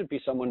 or should it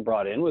be someone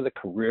brought in with a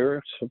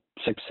career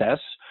success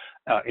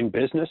in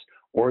business,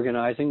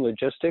 organizing,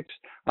 logistics?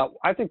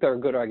 I think there are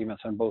good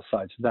arguments on both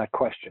sides of that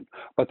question.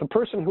 But the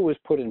person who was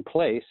put in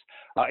place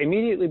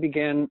immediately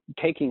began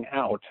taking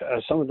out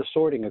some of the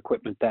sorting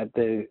equipment that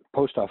the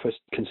post office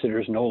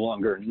considers no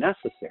longer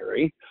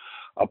necessary,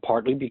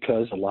 partly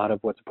because a lot of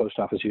what the post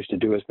office used to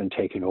do has been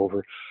taken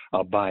over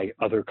by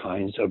other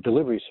kinds of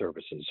delivery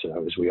services.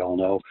 As we all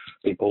know,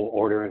 people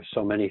order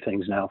so many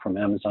things now from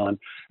Amazon,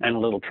 and a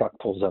little truck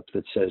pulls up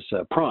that says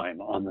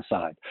Prime on the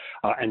side.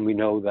 And we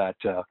know that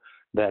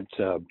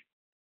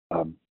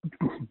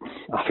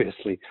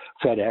obviously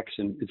FedEx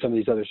and some of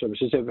these other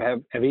services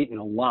have eaten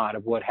a lot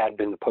of what had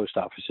been the post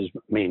office's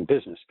main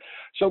business.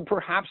 So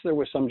perhaps there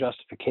was some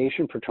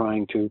justification for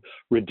trying to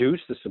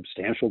reduce the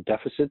substantial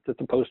deficit that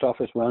the post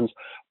office runs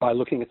by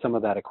looking at some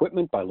of that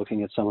equipment, by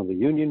looking at some of the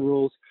union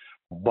rules.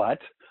 But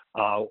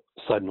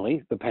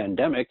suddenly the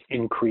pandemic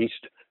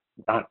increased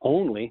not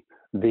only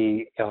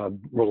the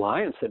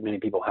reliance that many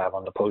people have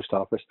on the post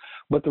office,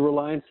 but the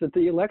reliance that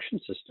the election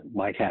system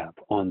might have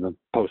on the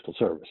Postal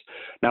Service.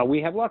 Now,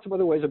 we have lots of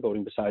other ways of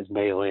voting besides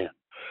mail-in,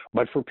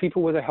 but for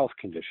people with a health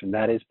condition,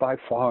 that is by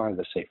far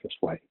the safest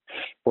way.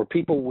 For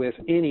people with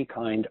any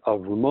kind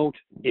of remote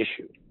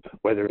issue,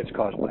 whether it's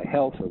caused by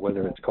health or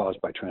whether it's caused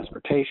by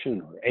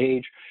transportation or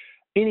age,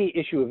 any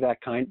issue of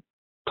that kind,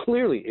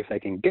 clearly, if they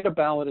can get a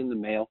ballot in the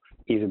mail,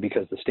 either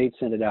because the state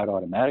sent it out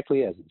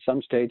automatically, as in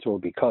some states, or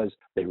because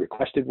they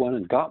requested one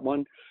and got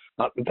one,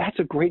 that's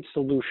a great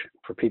solution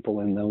for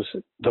people in those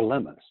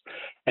dilemmas.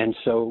 And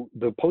so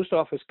the post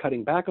office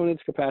cutting back on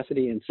its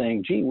capacity and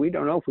saying, gee, we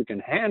don't know if we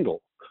can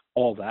handle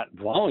all that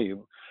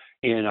volume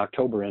in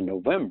October and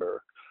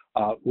November,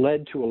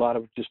 led to a lot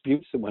of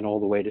disputes that went all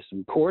the way to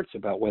some courts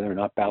about whether or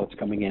not ballots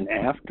coming in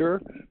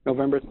after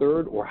November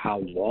 3rd or how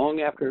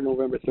long after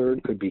November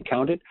 3rd could be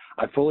counted.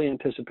 I fully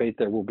anticipate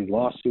there will be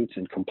lawsuits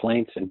and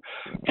complaints and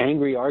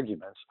angry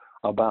arguments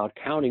about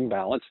counting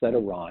ballots that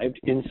arrived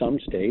in some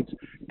states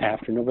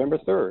after November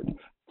 3rd.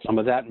 Some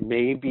of that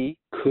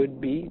could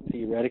be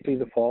theoretically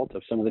the fault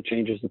of some of the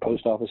changes the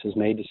post office has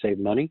made to save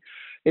money.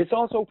 It's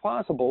also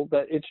possible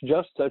that it's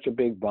just such a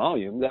big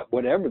volume that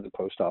whatever the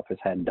post office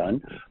had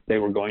done, they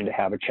were going to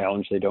have a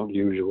challenge they don't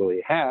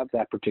usually have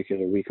that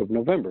particular week of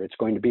November. It's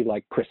going to be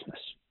like Christmas,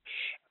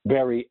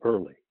 very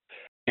early.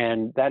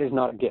 And that is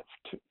not a gift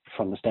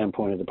from the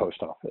standpoint of the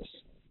post office.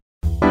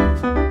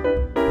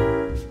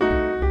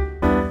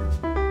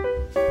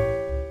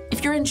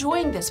 If you're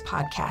enjoying this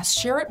podcast,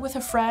 share it with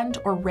a friend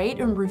or rate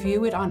and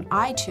review it on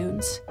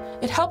iTunes.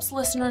 It helps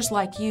listeners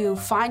like you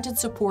find and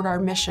support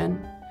our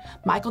mission.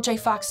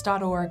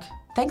 MichaelJFox.org.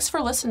 Thanks for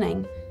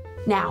listening.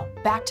 Now,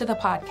 back to the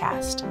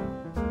podcast.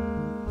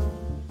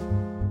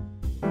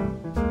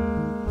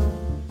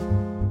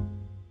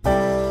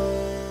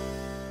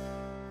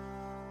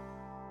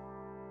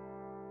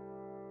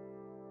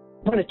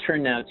 I want to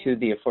turn now to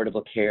the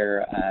Affordable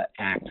Care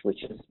Act, which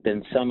has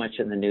been so much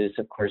in the news,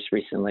 of course,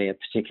 recently,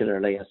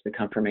 particularly as the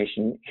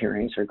confirmation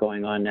hearings are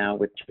going on now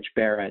with Judge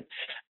Barrett.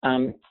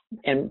 And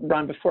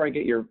Ron, before I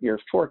get your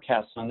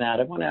forecast on that,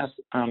 I want to ask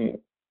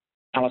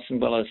Allison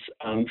Willis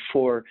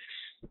for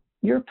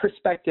your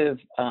perspective,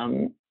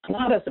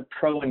 not as a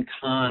pro and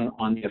con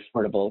on the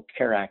Affordable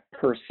Care Act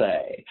per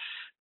se,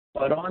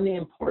 but on the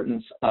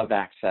importance of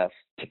access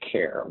to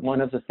care.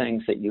 One of the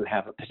things that you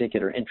have a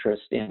particular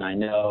interest in, I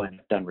know, and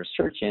have done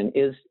research in,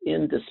 is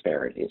in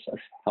disparities of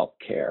health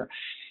care.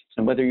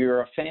 And whether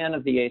you're a fan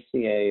of the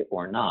ACA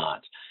or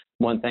not,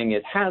 one thing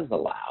it has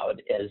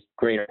allowed is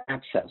greater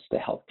access to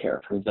health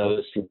care for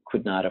those who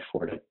could not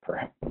afford it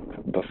perhaps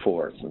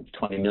before. Some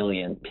 20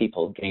 million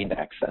people gained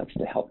access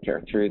to health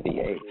care through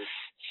the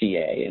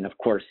ACA. And of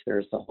course,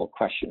 there's the whole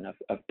question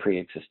of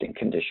pre-existing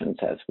conditions,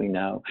 as we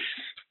know.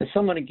 As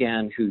someone,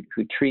 again, who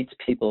treats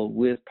people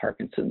with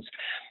Parkinson's,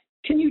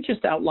 can you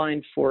just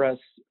outline for us,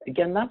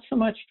 again, not so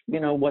much,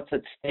 what's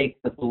at stake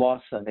with the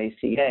loss of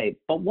ACA,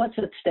 but what's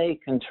at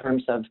stake in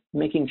terms of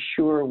making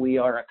sure we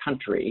are a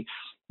country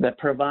that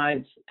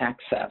provides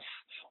access,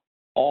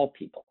 all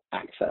people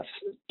access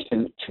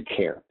to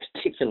care,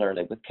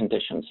 particularly with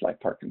conditions like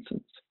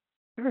Parkinson's?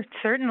 Sure,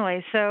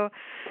 certainly. So,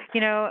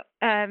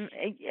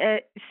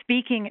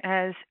 speaking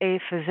as a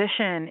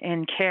physician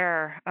in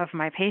care of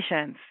my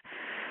patients,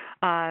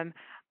 I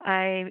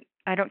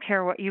don't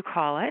care what you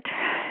call it,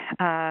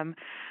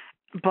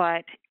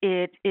 but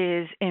it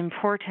is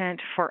important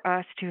for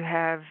us to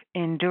have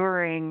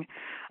enduring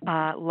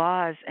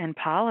laws and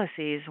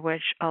policies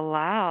which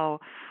allow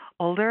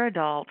older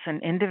adults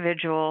and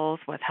individuals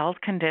with health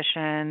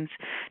conditions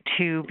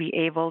to be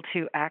able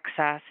to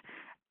access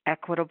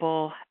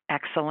equitable,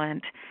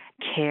 excellent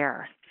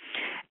care.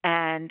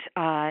 And,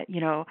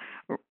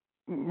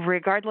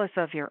 regardless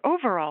of your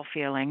overall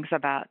feelings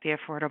about the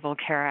Affordable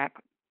Care Act,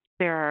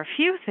 there are a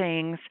few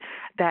things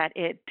that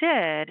it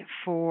did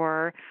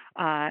for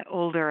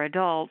older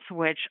adults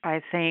which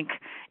I think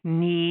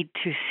need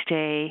to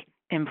stay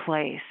in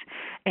place.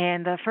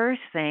 And the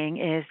first thing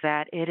is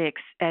that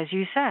as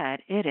you said,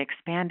 it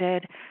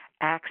expanded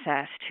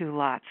access to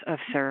lots of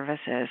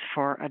services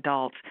for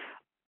adults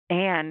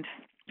and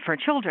for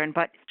children,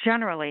 but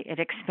generally it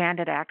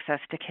expanded access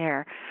to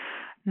care.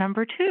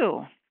 Number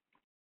two,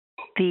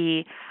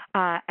 the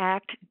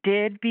act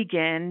did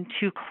begin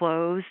to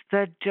close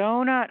the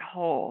donut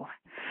hole.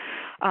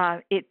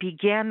 It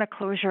began the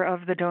closure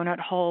of the donut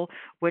hole,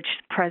 which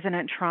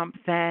President Trump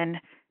then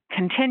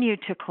continued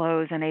to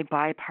close in a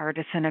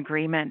bipartisan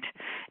agreement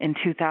in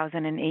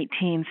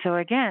 2018. So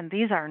again,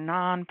 these are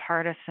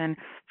nonpartisan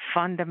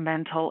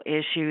fundamental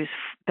issues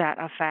that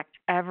affect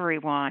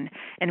everyone,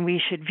 and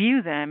we should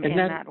view them in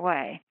that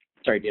way.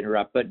 Sorry to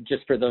interrupt, but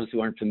just for those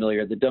who aren't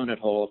familiar, the donut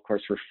hole, of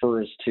course,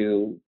 refers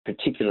to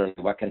particularly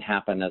what can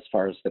happen as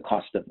far as the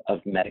cost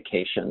of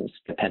medications,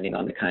 depending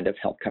on the kind of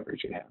health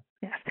coverage you have.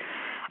 Yes.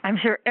 I'm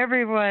sure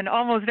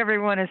almost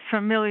everyone is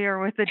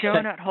familiar with the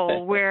donut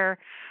hole, where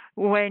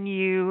when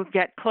you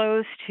get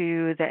close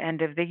to the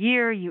end of the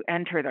year, you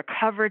enter the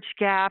coverage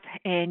gap,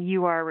 and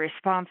you are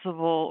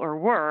responsible or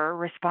were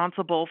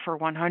responsible for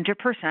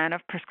 100%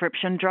 of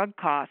prescription drug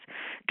costs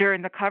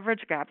during the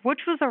coverage gap,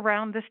 which was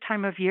around this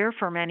time of year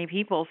for many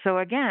people. So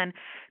again,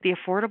 the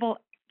Affordable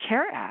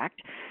Care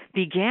Act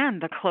began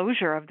the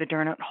closure of the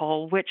donut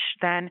hole, which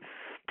then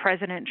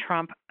President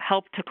Trump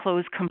helped to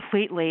close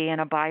completely in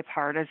a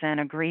bipartisan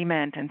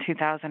agreement in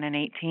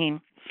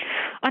 2018.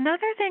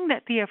 Another thing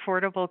that the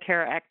Affordable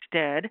Care Act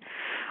did,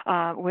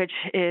 which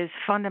is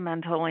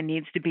fundamental and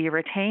needs to be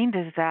retained,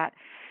 is that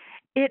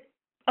it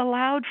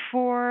allowed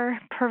for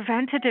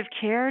preventative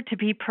care to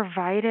be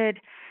provided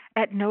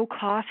at no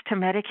cost to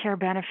Medicare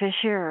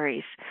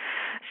beneficiaries.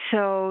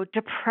 So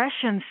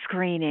depression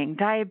screening,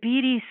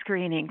 diabetes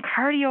screening,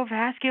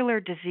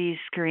 cardiovascular disease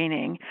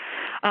screening,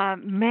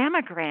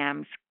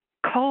 mammograms,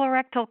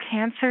 colorectal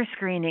cancer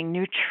screening,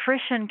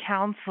 nutrition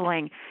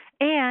counseling,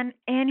 and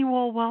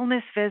annual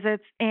wellness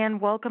visits and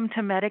welcome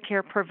to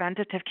Medicare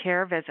preventative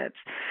care visits.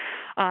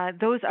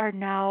 Those are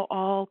now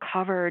all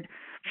covered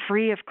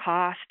free of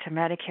cost to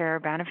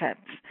Medicare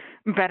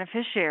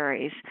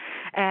beneficiaries.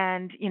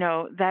 And,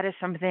 that is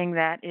something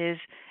that is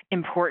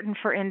important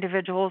for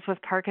individuals with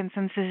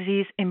Parkinson's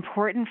disease,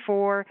 important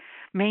for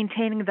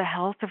maintaining the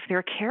health of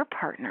their care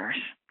partners.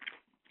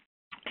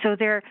 So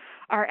there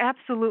are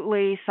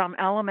absolutely some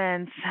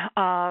elements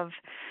of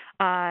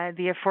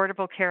the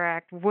Affordable Care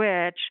Act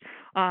which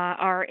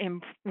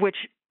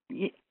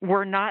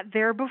were not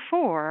there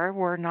before,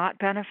 were not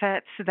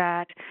benefits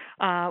that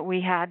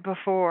we had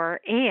before,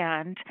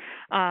 and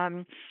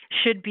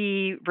should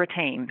be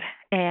retained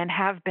and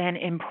have been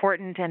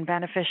important and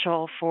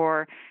beneficial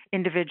for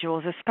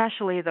individuals,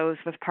 especially those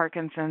with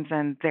Parkinson's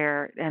and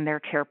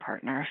their care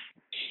partners.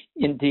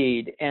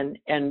 Indeed. And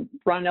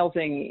Ron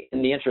Elsing,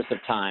 in the interest of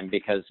time,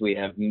 because we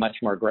have much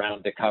more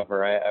ground to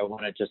cover, I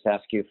want to just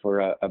ask you for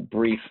a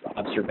brief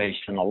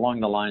observation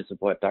along the lines of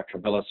what Dr.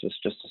 Willis was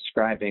just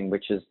describing,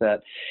 which is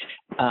that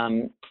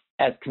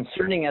as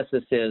concerning as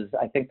this is,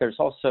 I think there's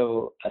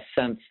also a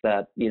sense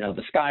that,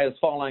 the sky is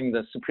falling,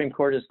 the Supreme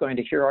Court is going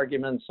to hear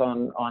arguments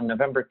on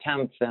November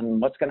 10th,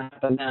 and what's going to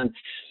happen then?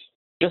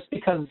 Just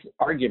because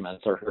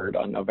arguments are heard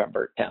on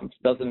November 10th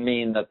doesn't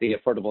mean that the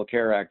Affordable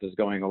Care Act is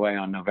going away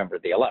on November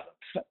the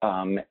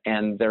 11th.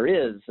 And there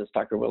is, as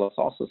Dr. Willis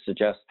also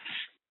suggests,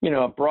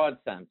 a broad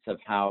sense of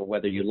how,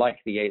 whether you like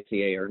the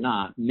ACA or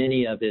not,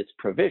 many of its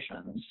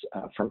provisions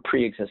from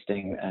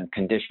pre-existing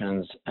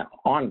conditions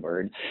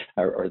onward,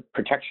 or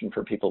protection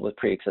for people with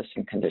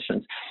pre-existing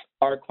conditions,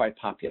 are quite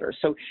popular.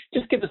 So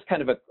just give us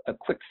kind of a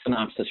quick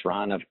synopsis,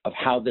 Ron, of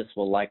how this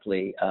will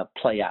likely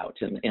play out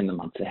in the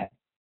months ahead.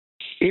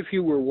 If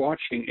you were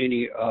watching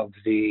any of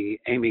the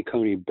Amy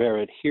Coney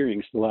Barrett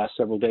hearings the last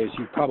several days,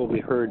 you've probably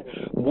heard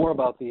more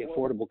about the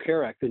Affordable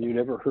Care Act than you'd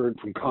ever heard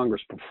from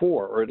Congress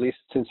before, or at least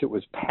since it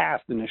was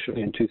passed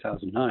initially in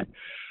 2009.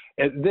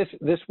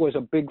 This was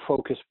a big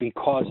focus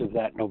because of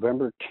that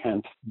November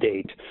 10th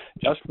date,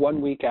 just 1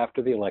 week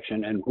after the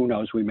election, and who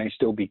knows, we may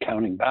still be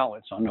counting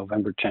ballots on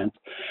November 10th.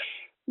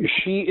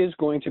 She is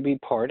going to be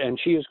part, and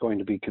she is going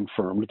to be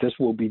confirmed, this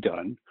will be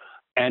done,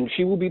 and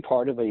she will be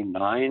part of a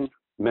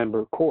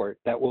 9-member court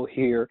that will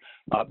hear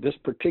this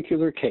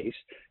particular case.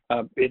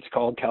 It's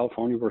called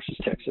California versus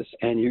Texas,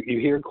 and you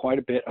hear quite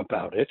a bit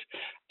about it,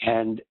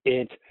 and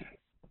it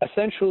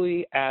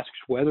essentially asks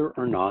whether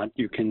or not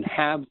you can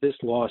have this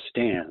law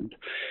stand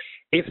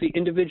if the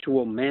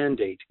individual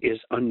mandate is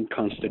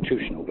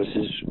unconstitutional. This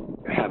is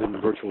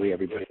having virtually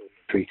everybody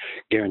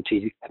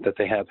guarantee that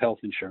they have health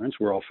insurance.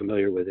 We're all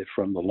familiar with it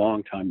from the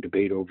long-time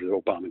debate over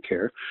the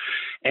Obamacare.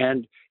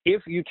 And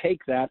if you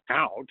take that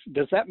out,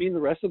 does that mean the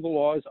rest of the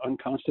law is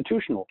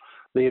unconstitutional?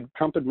 The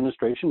Trump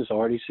administration has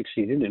already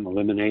succeeded in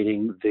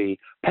eliminating the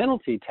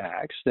penalty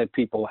tax that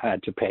people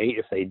had to pay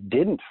if they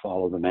didn't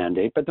follow the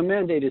mandate, but the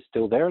mandate is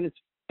still there, and it's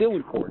still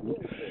important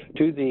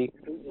to the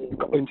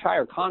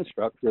entire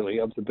construct, really,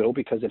 of the bill,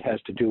 because it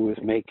has to do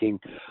with making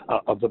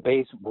of the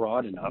base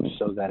broad enough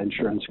so that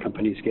insurance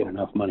companies get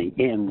enough money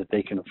in that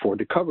they can afford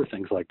to cover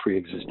things like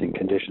pre-existing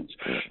conditions.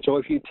 So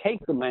if you take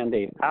the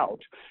mandate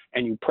out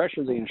and you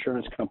pressure the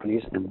insurance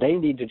companies and they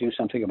need to do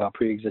something about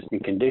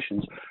pre-existing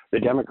conditions, the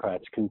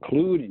Democrats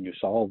conclude, and you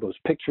saw all those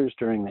pictures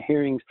during the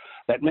hearings,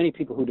 that many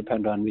people who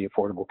depend on the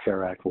Affordable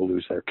Care Act will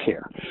lose their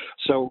care.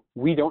 So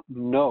we don't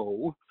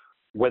know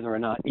whether or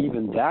not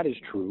even that is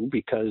true,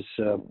 because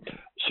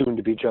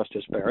soon-to-be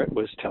Justice Barrett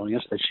was telling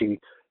us that she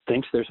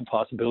thinks there's a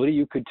possibility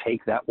you could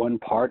take that one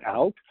part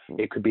out.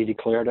 It could be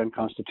declared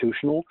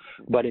unconstitutional,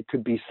 but it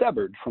could be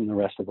severed from the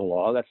rest of the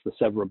law. That's the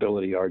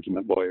severability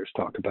argument lawyers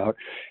talk about,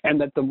 and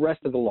that the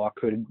rest of the law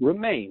could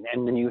remain.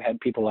 And then you had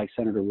people like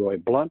Senator Roy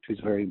Blunt, who's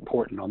very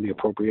important on the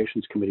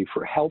Appropriations Committee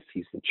for Health.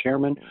 He's the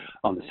chairman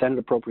on the Senate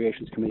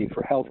Appropriations Committee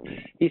for Health.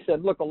 He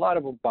said, look, a lot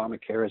of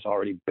Obamacare is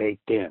already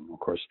baked in. Of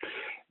course,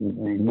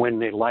 when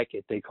they like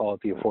it, they call it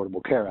the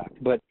Affordable Care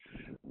Act. But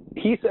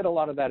he said a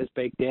lot of that is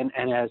baked in,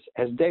 and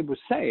as Dave was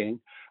saying,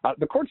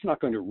 the court's not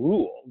going to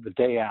rule the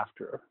day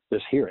after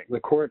this hearing. The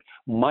court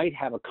might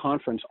have a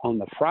conference on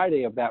the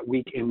Friday of that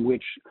week in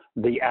which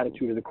the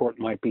attitude of the court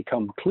might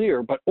become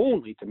clear, but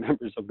only to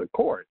members of the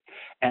court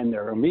and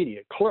their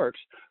immediate clerks,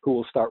 who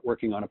will start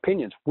working on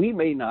opinions. We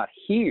may not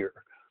hear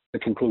the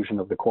conclusion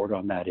of the court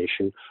on that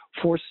issue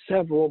for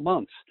several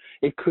months.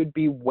 It could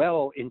be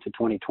well into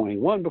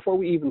 2021 before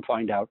we even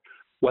find out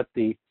what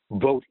the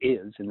vote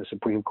is in the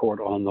Supreme Court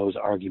on those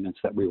arguments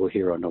that we will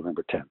hear on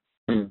November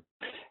 10th.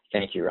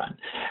 Thank you, Ron.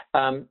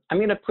 I'm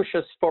going to push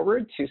us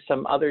forward to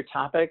some other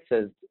topics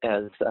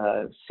as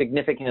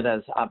significant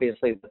as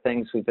obviously the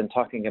things we've been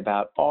talking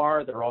about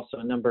are. There are also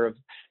a number of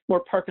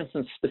more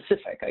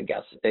Parkinson-specific, I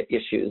guess,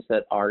 issues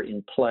that are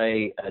in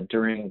play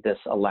during this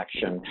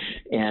election.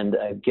 And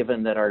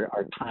given that our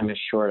time is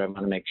short, I want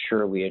to make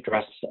sure we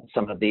address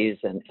some of these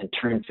and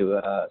turn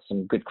to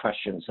some good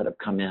questions that have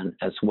come in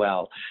as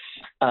well.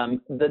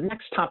 The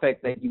next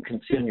topic that you can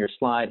see on your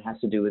slide has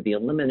to do with the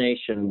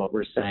elimination, what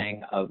we're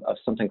saying, of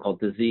something called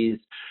disease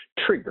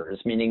triggers,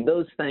 meaning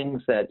those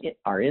things that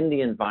are in the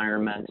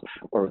environment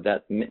or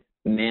that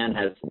man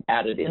has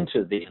added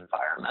into the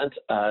environment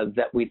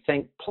that we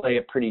think play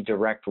a pretty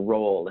direct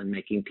role in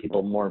making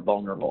people more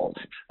vulnerable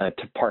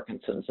to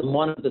Parkinson's. And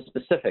one of the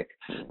specific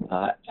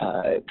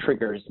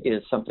triggers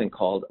is something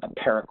called a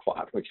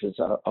paraquat, which is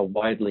a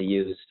widely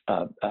used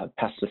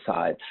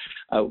pesticide.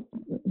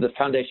 The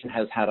foundation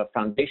has had a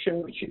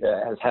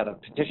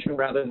petition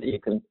rather that you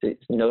can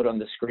note on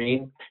the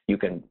screen. You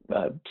can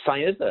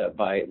sign it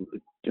by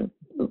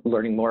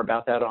learning more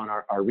about that on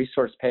our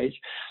resource page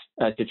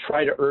to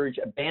try to urge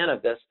a ban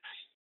of this.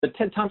 But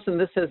Ted Thompson,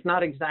 this has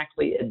not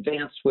exactly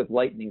advanced with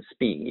lightning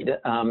speed.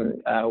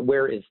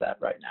 Where is that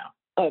right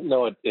now?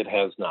 No, it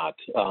has not.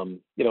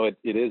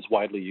 It is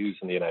widely used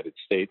in the United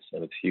States,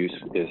 and its use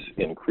is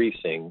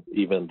increasing,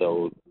 even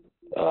though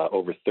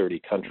over 30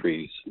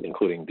 countries,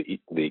 including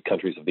the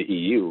countries of the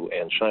EU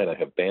and China,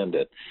 have banned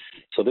it.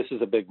 So this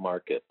is a big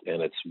market,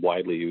 and it's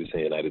widely used in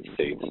the United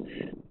States.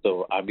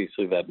 So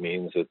obviously that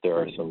means that there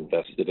are some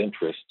vested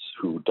interests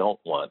who don't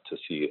want to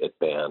see it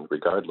banned,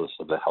 regardless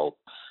of the health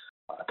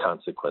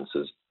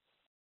consequences.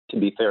 To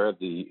be fair,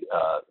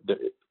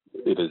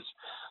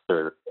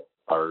 there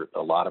are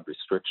a lot of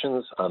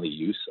restrictions on the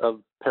use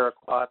of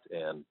paraquat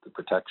and the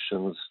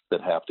protections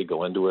that have to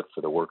go into it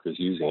for the workers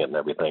using it and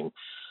everything.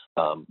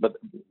 But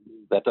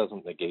that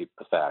doesn't negate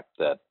the fact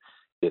that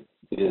it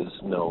is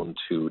known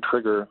to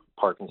trigger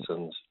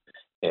Parkinson's,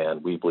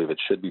 and we believe it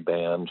should be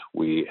banned.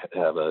 We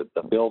have a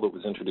bill that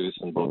was introduced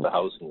in both the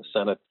House and the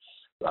Senate,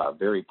 a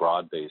very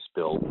broad-based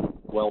bill,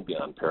 well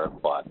beyond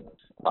paraquat,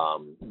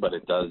 but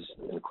it does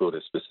include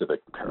a specific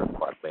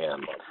paraquat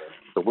ban.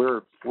 So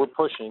we're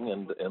pushing,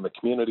 and the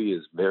community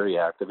is very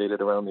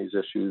activated around these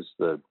issues.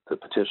 The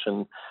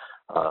petition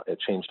at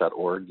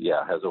change.org,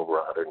 has over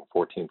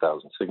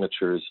 114,000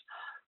 signatures.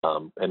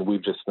 And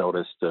we've just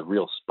noticed a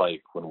real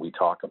spike when we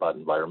talk about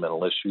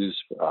environmental issues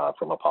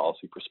from a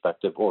policy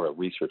perspective or a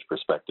research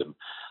perspective.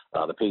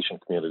 The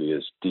patient community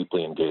is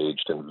deeply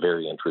engaged and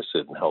very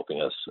interested in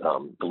helping us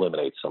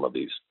eliminate some of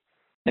these.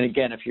 And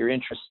again, if you're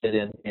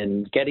interested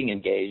in getting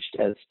engaged,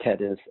 as Ted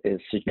is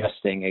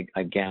suggesting,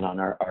 again, on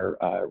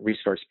our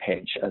resource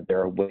page, there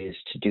are ways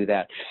to do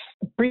that.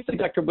 Briefly,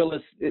 Dr.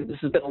 Willis, this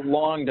has been a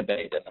long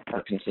debate in the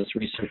Parkinson's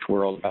research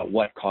world about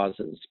what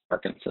causes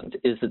Parkinson's.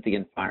 Is it the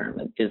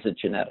environment? Is it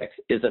genetics?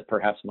 Is it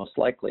perhaps most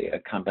likely a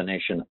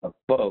combination of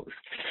both?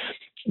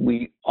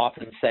 We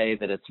often say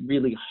that it's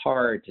really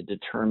hard to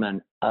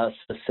determine a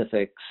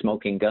specific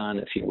smoking gun,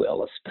 if you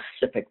will, a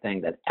specific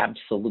thing that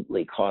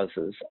absolutely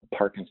causes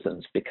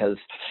Parkinson's, because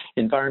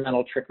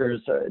environmental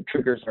triggers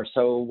are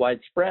so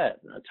widespread.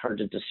 It's hard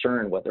to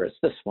discern whether it's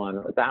this one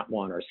or that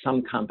one or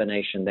some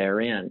combination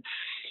therein.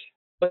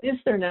 But is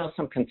there now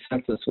some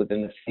consensus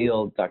within the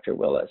field, Dr.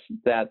 Willis,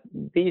 that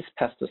these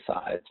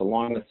pesticides,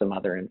 along with some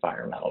other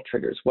environmental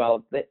triggers,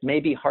 well, it may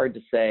be hard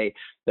to say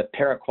that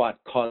paraquat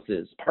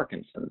causes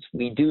Parkinson's.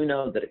 We do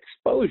know that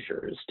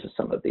exposures to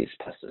some of these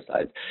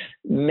pesticides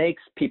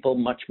makes people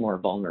much more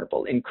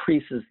vulnerable,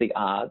 increases the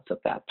odds of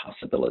that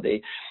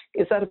possibility.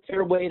 Is that a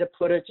fair way to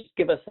put it? Just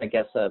give us, I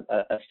guess,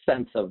 a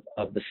sense of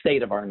the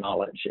state of our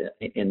knowledge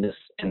in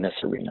this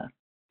arena.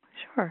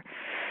 Sure.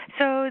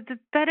 So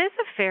that is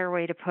a fair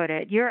way to put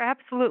it. You're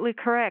absolutely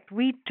correct.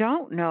 We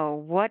don't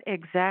know what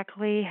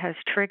exactly has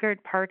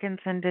triggered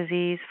Parkinson's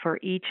disease for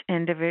each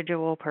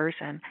individual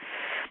person.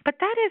 But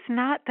that is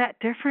not that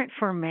different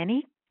for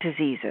many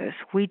diseases.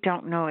 We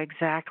don't know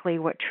exactly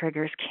what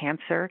triggers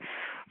cancer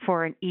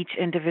for each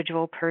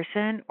individual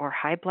person, or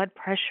high blood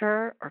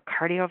pressure, or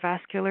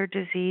cardiovascular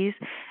disease,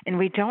 and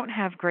we don't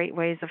have great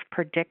ways of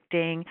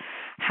predicting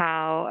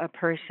how a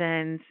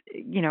person's,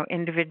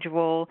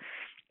 individual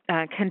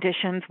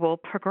conditions will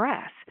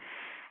progress.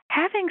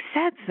 Having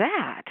said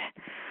that,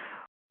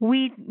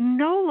 we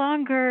no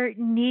longer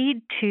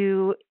need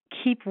to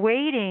keep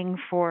waiting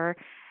for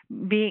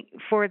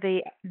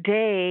the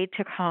day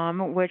to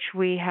come, which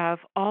we have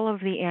all of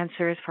the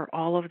answers for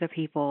all of the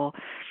people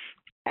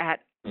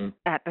at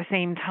the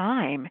same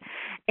time.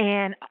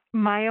 And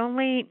my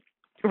only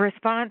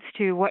response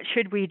to what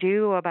should we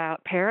do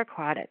about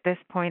paraquat at this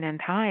point in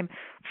time,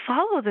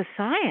 follow the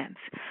science.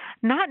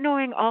 Not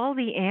knowing all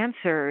the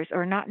answers,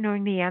 or not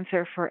knowing the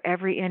answer for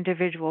every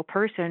individual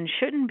person,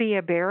 shouldn't be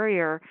a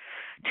barrier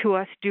to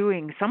us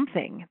doing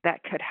something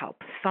that could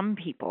help some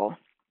people.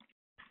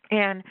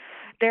 And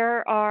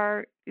there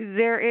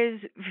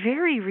is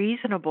very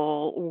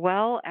reasonable,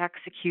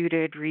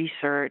 well-executed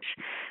research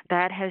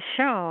that has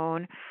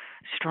shown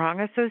strong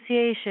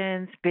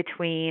associations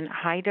between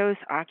high-dose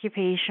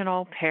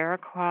occupational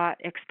paraquat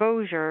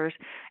exposures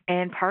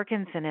and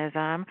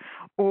Parkinsonism,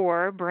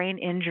 or brain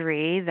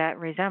injury that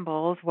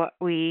resembles what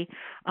we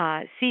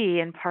see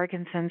in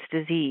Parkinson's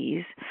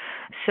disease.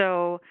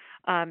 So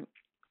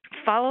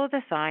follow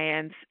the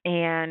science,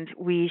 and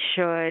we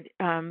should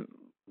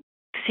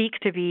seek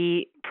to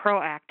be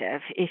proactive.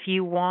 If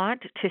you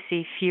want to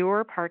see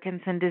fewer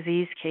Parkinson's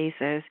disease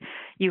cases,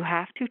 you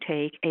have to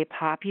take a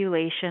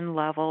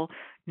population-level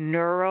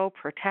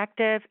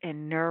neuroprotective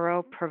and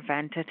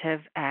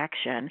neuropreventative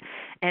action.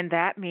 And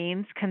that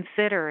means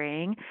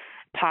considering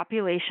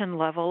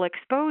population-level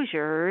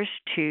exposures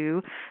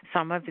to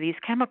some of these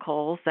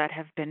chemicals that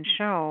have been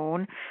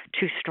shown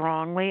to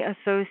strongly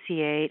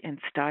associate in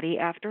study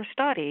after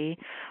study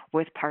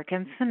with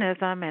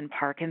Parkinsonism and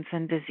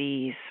Parkinson's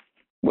disease.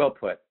 Well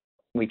put.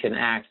 We can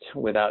act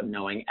without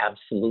knowing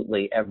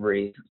absolutely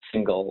every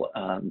single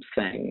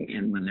thing.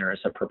 And when there is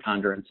a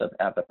preponderance of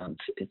evidence,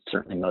 it's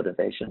certainly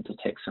motivation to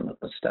take some of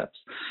those steps.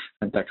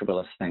 And Dr.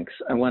 Willis, thanks.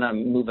 I want to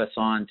move us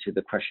on to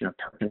the question of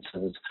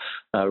Parkinson's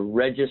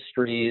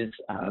registries.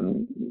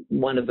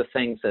 One of the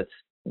things that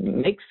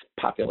makes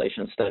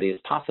population studies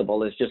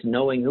possible is just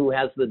knowing who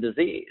has the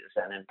disease.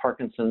 And in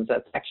Parkinson's,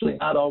 that's actually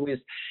not always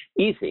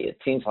easy. It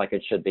seems like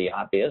it should be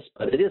obvious,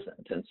 but it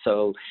isn't. And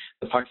so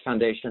the Fox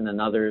Foundation and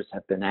others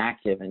have been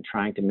active in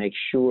trying to make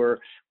sure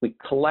we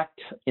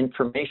collect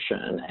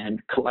information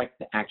and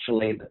collect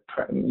actually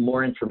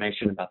more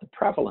information about the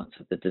prevalence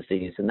of the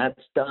disease. And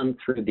that's done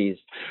through these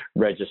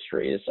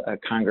registries.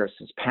 Congress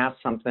has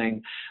passed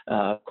something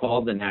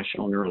called the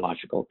National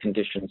Neurological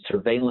Condition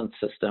Surveillance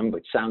System,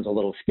 which sounds a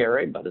little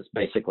scary, but it's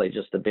basically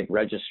just a big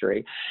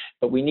registry.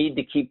 But we need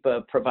to keep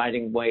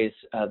providing ways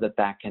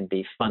that can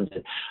be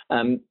funded.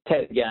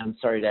 Ted, again, I'm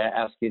sorry to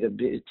ask you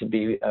to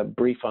be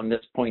brief on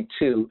this point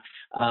too,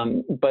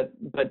 but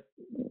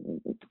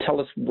tell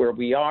us where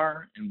we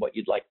are and what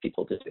you'd like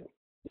people to do.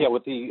 Yeah,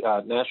 with the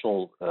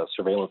National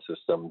Surveillance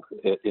System,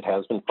 it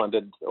has been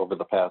funded over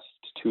the past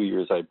 2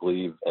 years, I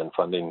believe, and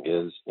funding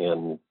is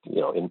in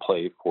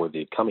play for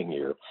the coming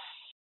year.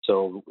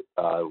 So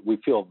we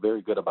feel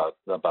very good about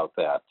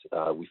that.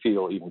 We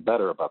feel even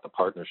better about the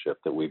partnership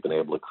that we've been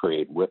able to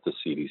create with the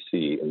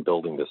CDC in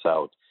building this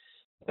out.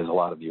 As a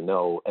lot of you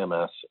know,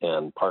 MS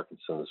and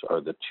Parkinson's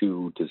are the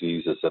two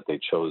diseases that they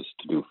chose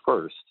to do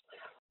first.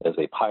 as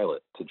a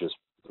pilot to just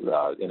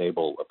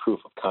enable a proof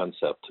of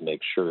concept to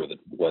make sure that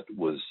what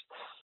was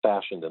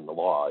fashioned in the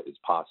law is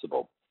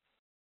possible.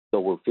 So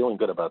we're feeling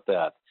good about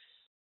that.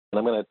 And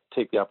I'm going to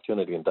take the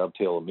opportunity and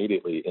dovetail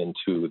immediately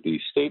into the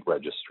state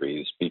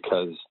registries,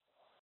 because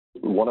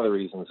one of the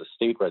reasons the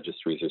state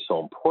registries are so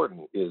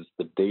important is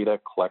the data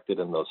collected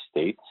in those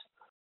states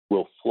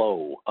will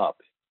flow up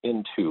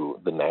into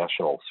the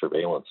national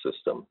surveillance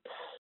system,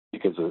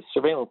 because the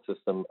surveillance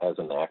system as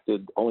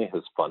enacted only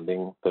has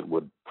funding that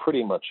would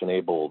pretty much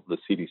enable the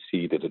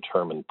CDC to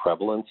determine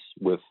prevalence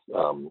with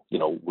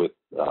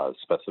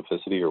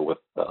specificity or with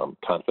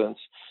confidence.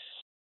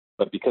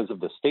 But because of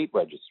the state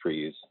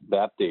registries,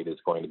 that data is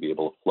going to be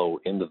able to flow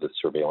into the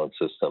surveillance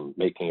system,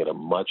 making it a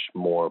much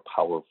more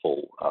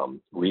powerful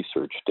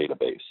research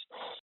database.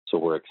 So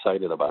we're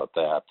excited about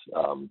that.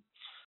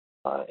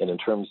 And in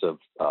terms of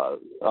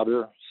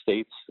other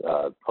states,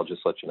 I'll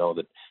just let you know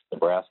that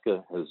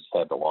Nebraska has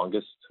had the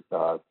longest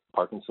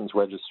Parkinson's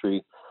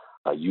registry.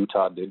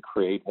 Utah did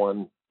create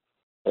one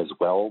as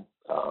well,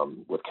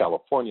 with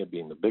California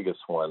being the biggest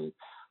one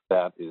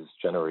that is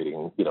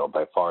generating,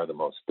 by far the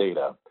most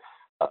data.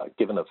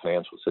 Given the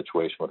financial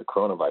situation with the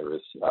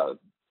coronavirus,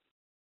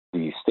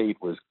 the state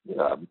was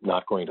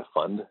not going to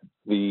fund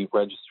the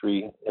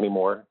registry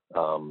anymore,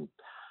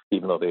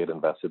 even though they had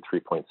invested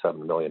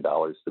 $3.7 million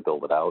to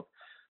build it out.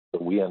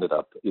 But we ended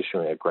up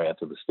issuing a grant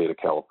to the state of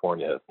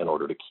California in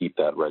order to keep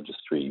that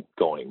registry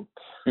going.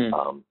 And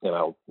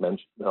I'll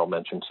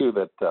mention too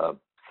that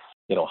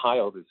in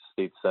Ohio, there's a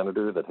state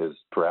senator that has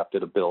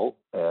drafted a bill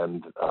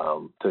and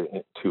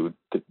to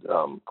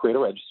create a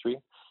registry.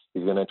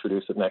 He's going to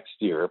introduce it next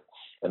year.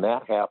 And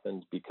that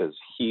happened because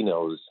he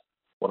knows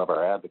one of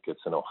our advocates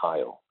in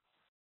Ohio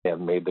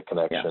and made the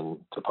connection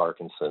to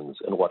Parkinson's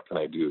and what can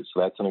I do. So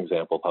that's an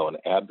example of how an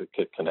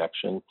advocate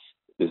connection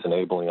is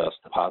enabling us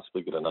to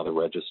possibly get another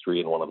registry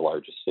in one of the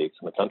largest states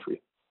in the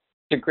country.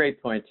 It's a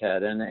great point,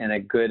 Ted, and a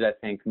good, I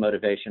think,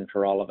 motivation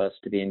for all of us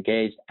to be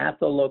engaged at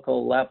the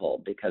local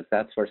level, because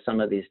that's where some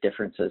of these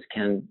differences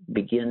can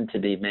begin to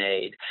be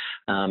made.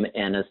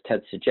 And as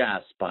Ted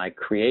suggests, by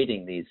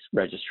creating these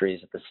registries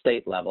at the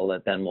state level,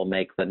 that then will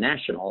make the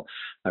national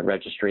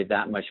registry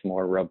that much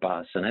more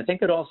robust. And I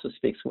think it also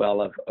speaks well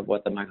of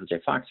what the Michael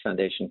J. Fox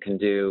Foundation can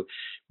do.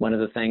 One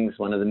of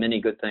the many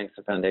good things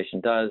the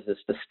foundation does is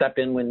to step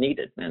in when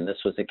needed. And this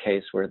was a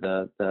case where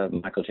the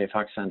Michael J.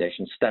 Fox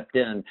Foundation stepped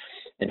in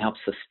and helped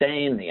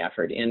sustain the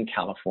effort in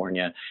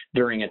California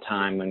during a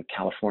time when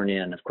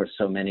California and, of course,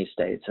 so many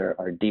states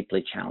are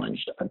deeply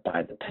challenged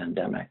by the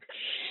pandemic.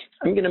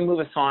 I'm going to move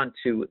us on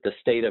to the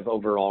state of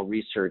overall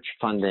research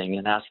funding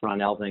and ask Ron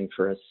Elving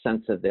for a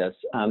sense of this.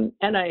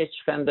 NIH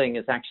funding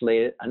is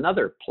actually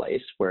another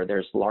place where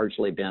there's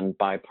largely been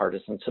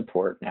bipartisan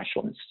support,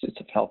 National Institutes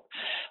of Health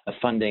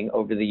funding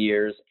over the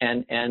years.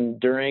 And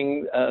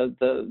during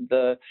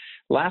the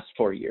last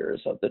 4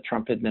 years of the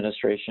Trump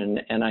administration,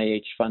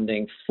 NIH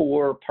funding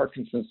for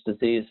Parkinson's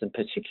disease in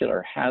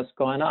particular has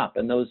gone up.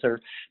 And those are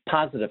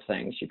positive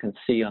things. You can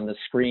see on the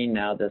screen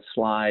now this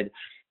slide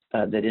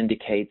that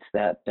indicates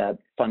that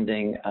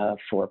funding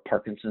for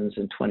Parkinson's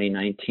in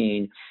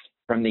 2019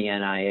 from the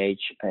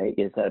NIH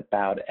is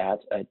about at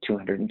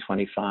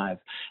 $225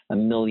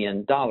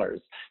 million.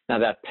 Now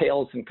that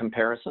pales in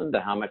comparison to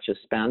how much is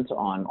spent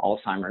on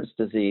Alzheimer's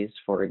disease,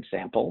 for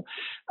example.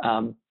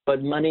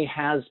 But money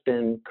has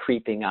been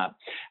creeping up.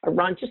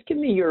 Ron, just give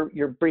me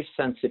your brief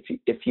sense,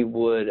 if you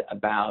would,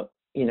 about,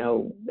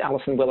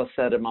 Allison Willis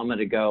said a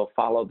moment ago,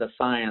 follow the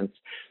science.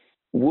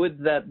 Would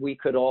that we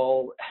could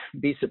all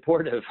be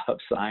supportive of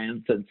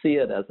science and see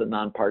it as a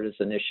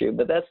nonpartisan issue,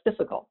 but that's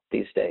difficult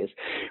these days.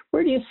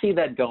 Where do you see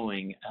that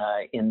going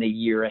in the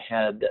year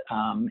ahead,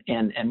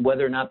 and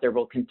whether or not there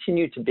will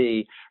continue to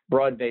be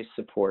broad-based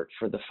support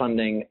for the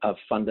funding of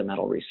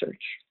fundamental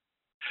research?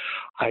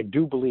 I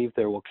do believe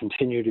there will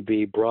continue to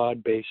be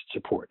broad-based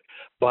support,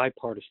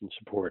 bipartisan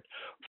support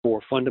for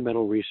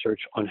fundamental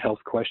research on health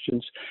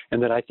questions,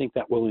 and that I think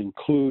that will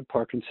include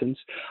Parkinson's.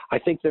 I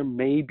think there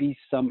may be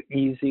some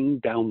easing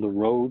down the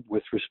road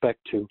with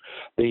respect to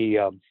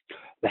the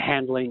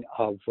handling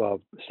of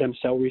stem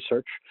cell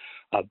research.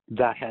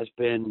 That has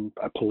been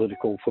a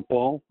political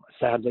football,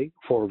 sadly,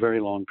 for a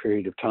very long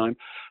period of time.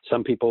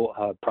 Some people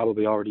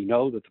probably already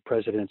know that the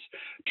president's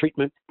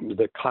treatment,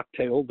 the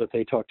cocktail that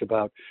they talked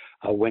about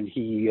when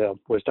he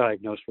was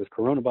diagnosed with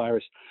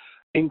coronavirus,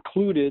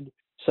 included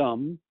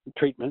some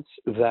treatments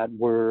that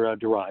were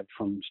derived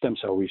from stem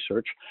cell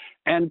research.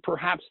 And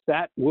perhaps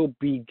that will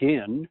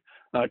begin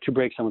to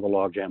break some of the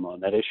logjam on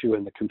that issue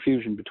and the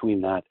confusion between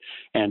that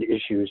and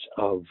issues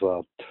of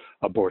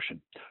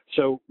abortion.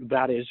 So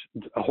that is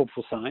a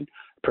hopeful sign,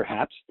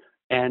 perhaps.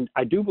 And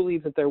I do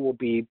believe that there will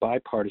be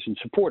bipartisan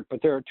support,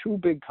 but there are two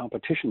big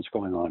competitions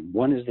going on.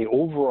 One is the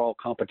overall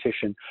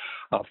competition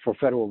for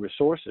federal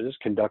resources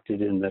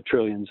conducted in the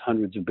trillions,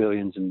 hundreds of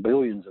billions, and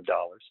billions of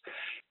dollars.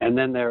 And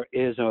then there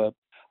is a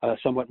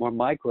somewhat more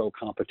micro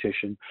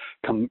competition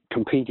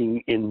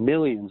competing in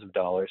millions of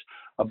dollars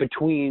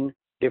between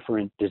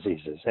different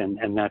diseases,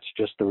 and that's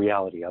just the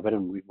reality of it,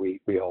 and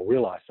we all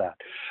realize that.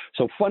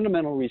 So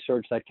fundamental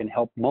research that can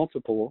help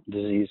multiple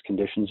disease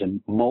conditions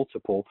and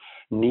multiple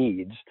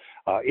needs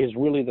is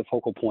really the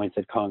focal point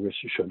that Congress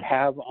should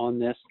have on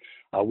this.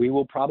 We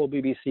will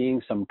probably be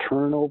seeing some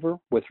turnover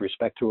with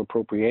respect to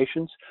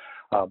appropriations.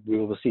 We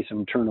will see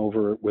some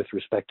turnover with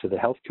respect to the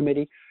Health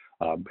Committee.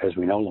 As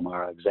we know,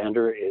 Lamar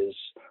Alexander is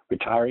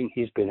retiring.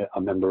 He's been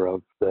a member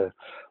of the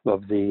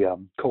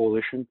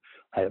coalition,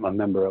 a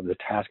member of the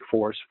task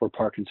force for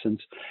Parkinson's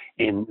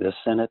in the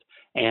Senate,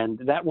 and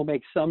that will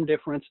make some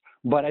difference.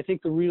 But I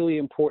think the really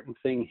important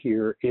thing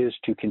here is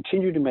to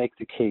continue to make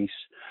the case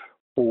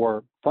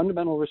for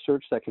fundamental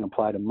research that can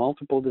apply to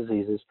multiple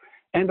diseases,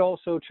 and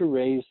also to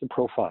raise the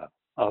profile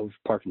of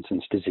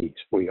Parkinson's disease.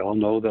 We all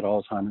know that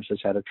Alzheimer's has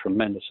had a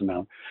tremendous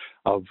amount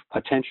of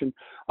attention,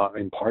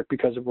 in part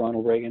because of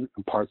Ronald Reagan,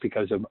 in part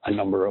because of a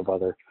number of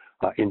other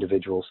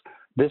individuals.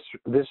 This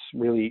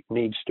really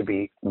needs to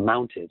be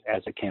mounted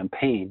as a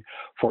campaign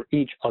for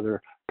each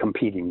other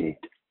competing need.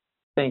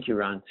 Thank you,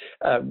 Ron.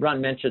 Ron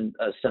mentioned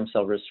stem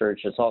cell research.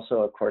 It's also,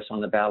 of course,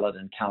 on the ballot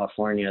in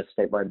California.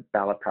 Statewide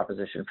ballot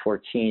Proposition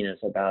 14 is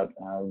about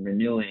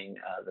renewing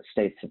the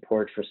state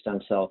support for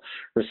stem cell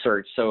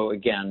research. So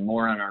again,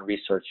 more on our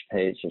research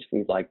page if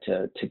you'd like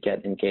to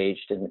get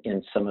engaged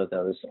in some of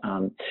those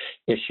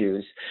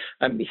issues.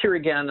 Here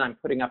again, I'm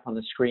putting up on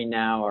the screen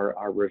now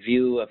our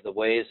review of the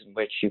ways in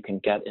which you can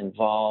get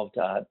involved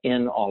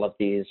in all of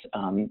these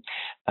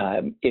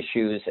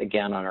issues.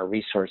 Again, on our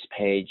resource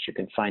page, you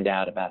can find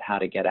out about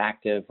how to get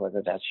active,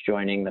 whether that's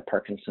joining the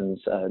Parkinson's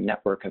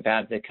network of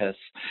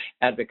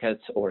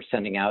advocates or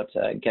sending out,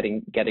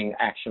 getting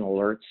action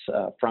alerts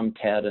from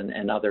TED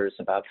and others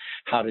about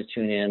how to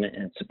tune in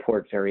and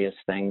support various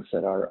things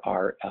that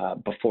are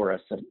before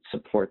us that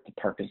support the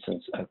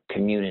Parkinson's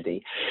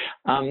community.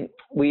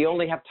 We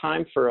only have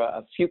time for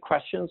a few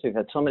questions. We've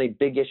had so many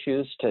big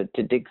issues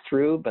to dig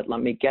through, but let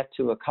me get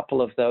to a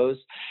couple of those.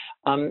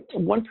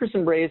 One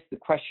person raised the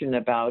question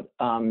about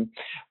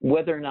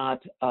whether or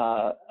not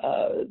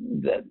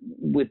that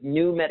with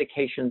new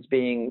medications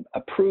being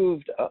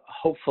approved,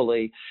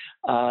 hopefully,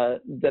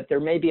 that there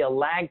may be a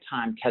lag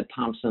time, Ted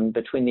Thompson,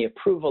 between the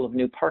approval of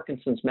new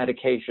Parkinson's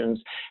medications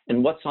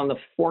and what's on the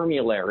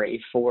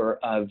formulary for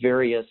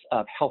various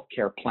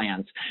healthcare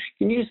plans.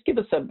 Can you just give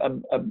us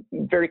a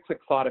very quick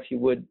thought, if you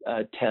would,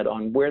 Ted,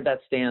 on where that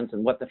stands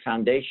and what the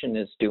foundation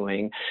is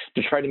doing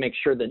to try to make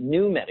sure that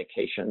new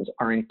medications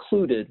are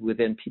included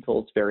within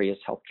people's various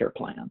healthcare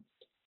plans?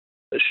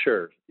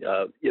 Sure.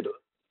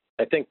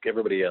 I think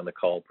everybody on the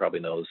call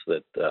probably knows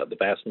that the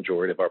vast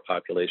majority of our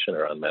population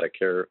are on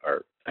Medicare.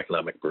 Our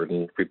economic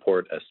burden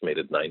report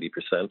estimated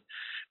 90%,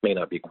 may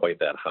not be quite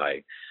that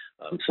high.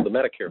 So the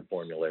Medicare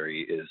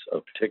formulary is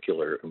of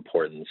particular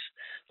importance.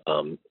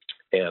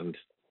 And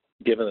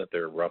given that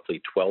there are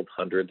roughly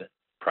 1,200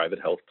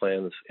 private health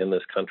plans in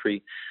this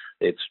country,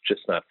 it's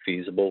just not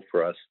feasible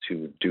for us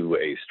to do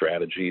a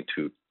strategy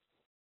to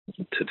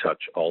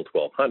touch all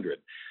 1,200.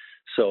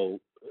 So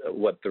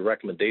what the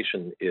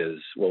recommendation is,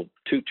 well,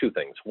 two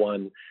things.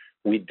 One,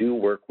 we do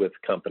work with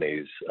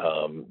companies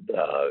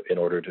in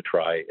order to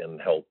try and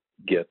help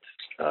get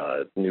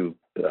new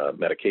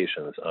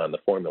medications on the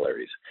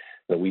formularies.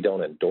 Now, we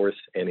don't endorse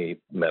any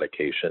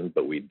medication,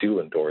 but we do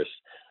endorse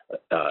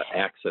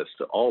access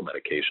to all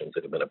medications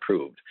that have been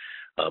approved.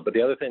 But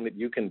the other thing that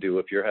you can do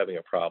if you're having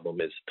a problem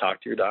is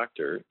talk to your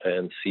doctor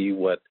and see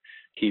what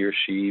he or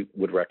she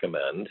would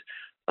recommend.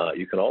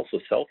 You can also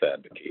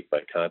self-advocate by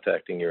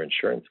contacting your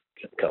insurance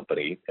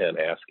company and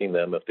asking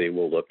them if they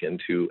will look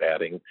into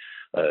adding,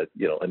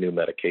 a new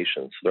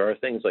medication. So there are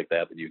things like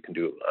that you can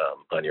do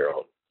on your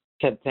own.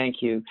 Ted, thank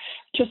you.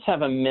 Just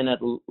have a minute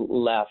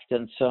left,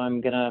 and so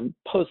I'm going to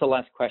pose the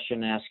last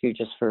question and ask you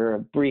just for a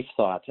brief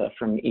thought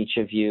from each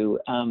of you.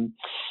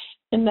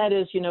 And that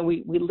is,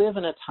 we live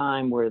in a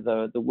time where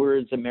the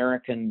words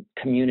American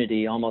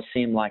community almost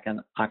seem like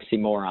an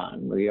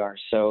oxymoron. We are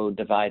so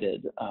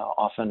divided,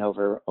 often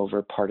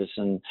over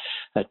partisan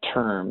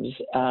terms.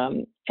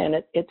 And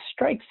it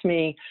strikes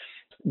me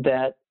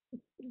that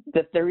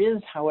there is,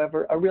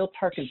 however, a real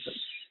Parkinson's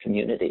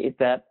community,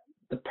 that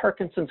the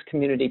Parkinson's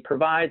community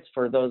provides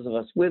for those of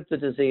us with the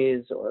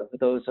disease or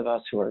those of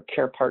us who are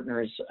care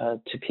partners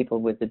to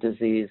people with the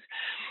disease,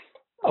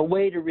 a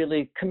way to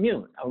really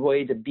commune, a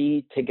way to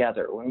be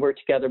together. When we're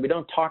together, we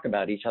don't talk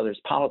about each other's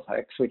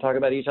politics. We talk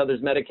about each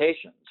other's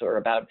medications or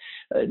about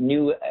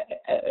new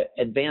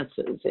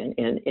advances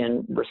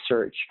in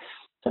research.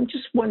 So I'm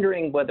just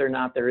wondering whether or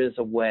not there is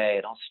a way,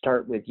 and I'll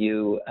start with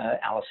you,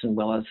 Allison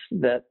Willis,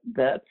 that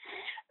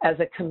as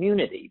a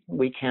community,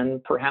 we can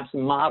perhaps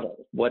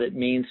model what it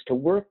means to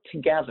work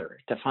together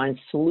to find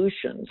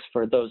solutions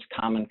for those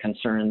common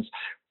concerns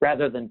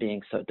rather than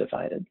being so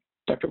divided.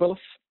 Dr. Willis?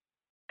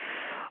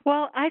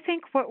 Well, I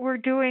think what we're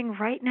doing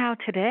right now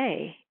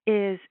today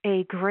is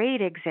a great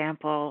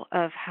example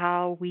of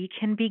how we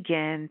can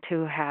begin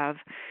to have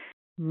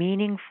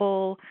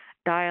meaningful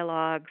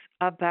dialogues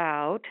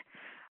about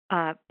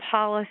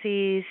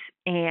policies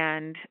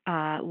and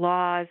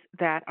laws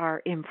that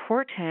are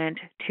important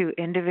to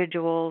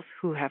individuals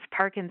who have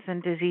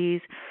Parkinson's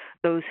disease,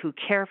 those who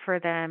care for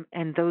them,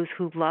 and those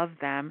who love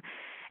them,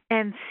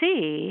 and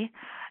see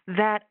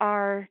that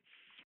our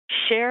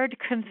shared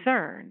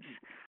concerns,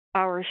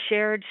 our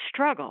shared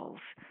struggles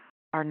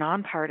are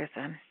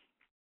nonpartisan.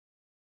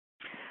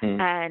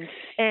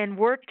 And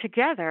work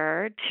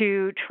together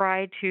to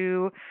try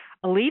to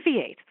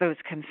alleviate those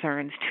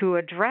concerns, to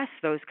address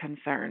those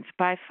concerns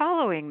by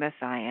following the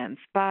science,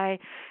 by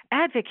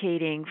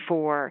advocating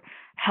for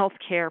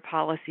healthcare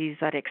policies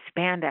that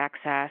expand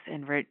access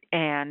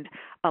and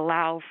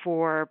allow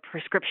for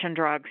prescription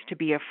drugs to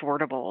be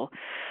affordable,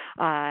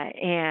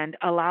 and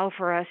allow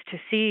for us to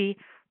see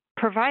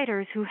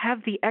providers who have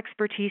the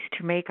expertise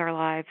to make our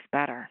lives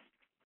better.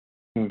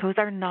 Those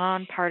are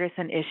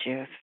nonpartisan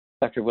issues.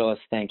 Dr. Willis,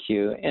 thank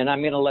you. And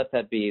I'm going to let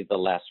that be the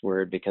last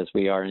word because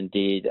we are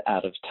indeed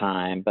out of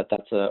time, but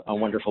that's a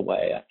wonderful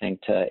way, I think,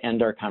 to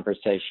end our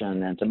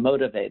conversation and to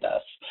motivate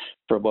us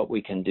for what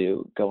we can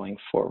do going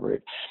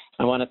forward.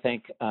 I want to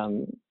thank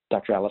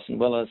Dr. Allison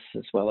Willis,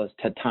 as well as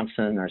Ted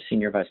Thompson, our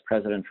Senior Vice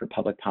President for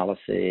Public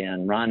Policy,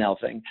 and Ron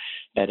Elving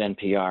at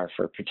NPR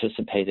for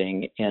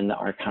participating in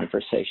our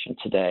conversation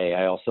today.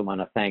 I also want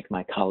to thank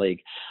my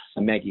colleague,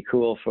 Maggie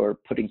Kuhl, for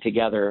putting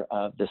together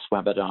this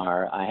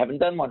webinar. I haven't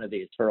done one of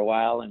these for a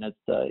while, and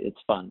it's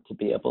fun to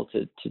be able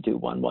to do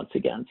one once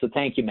again. So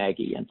thank you,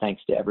 Maggie, and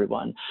thanks to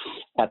everyone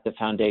at the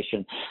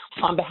Foundation.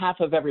 On behalf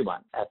of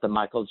everyone at the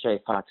Michael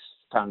J. Fox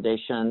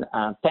Foundation,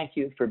 thank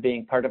you for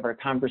being part of our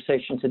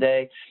conversation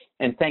today,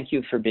 and thank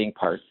you for being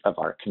part of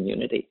our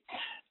community.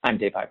 I'm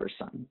Dave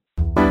Iverson.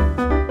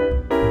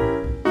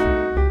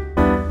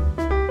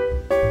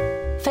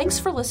 Thanks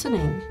for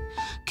listening.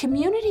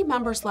 Community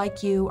members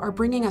like you are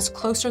bringing us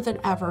closer than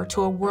ever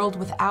to a world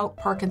without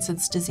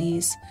Parkinson's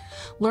disease.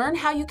 Learn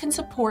how you can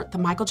support the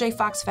Michael J.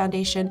 Fox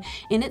Foundation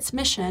in its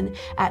mission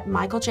at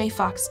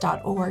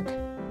michaeljfox.org.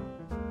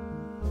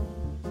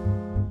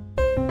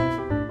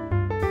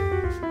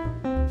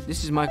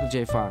 This is Michael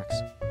J. Fox.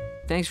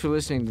 Thanks for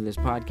listening to this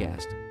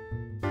podcast.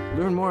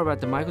 Learn more about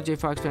the Michael J.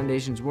 Fox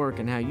Foundation's work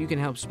and how you can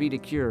help speed a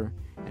cure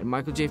at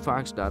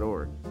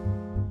michaeljfox.org.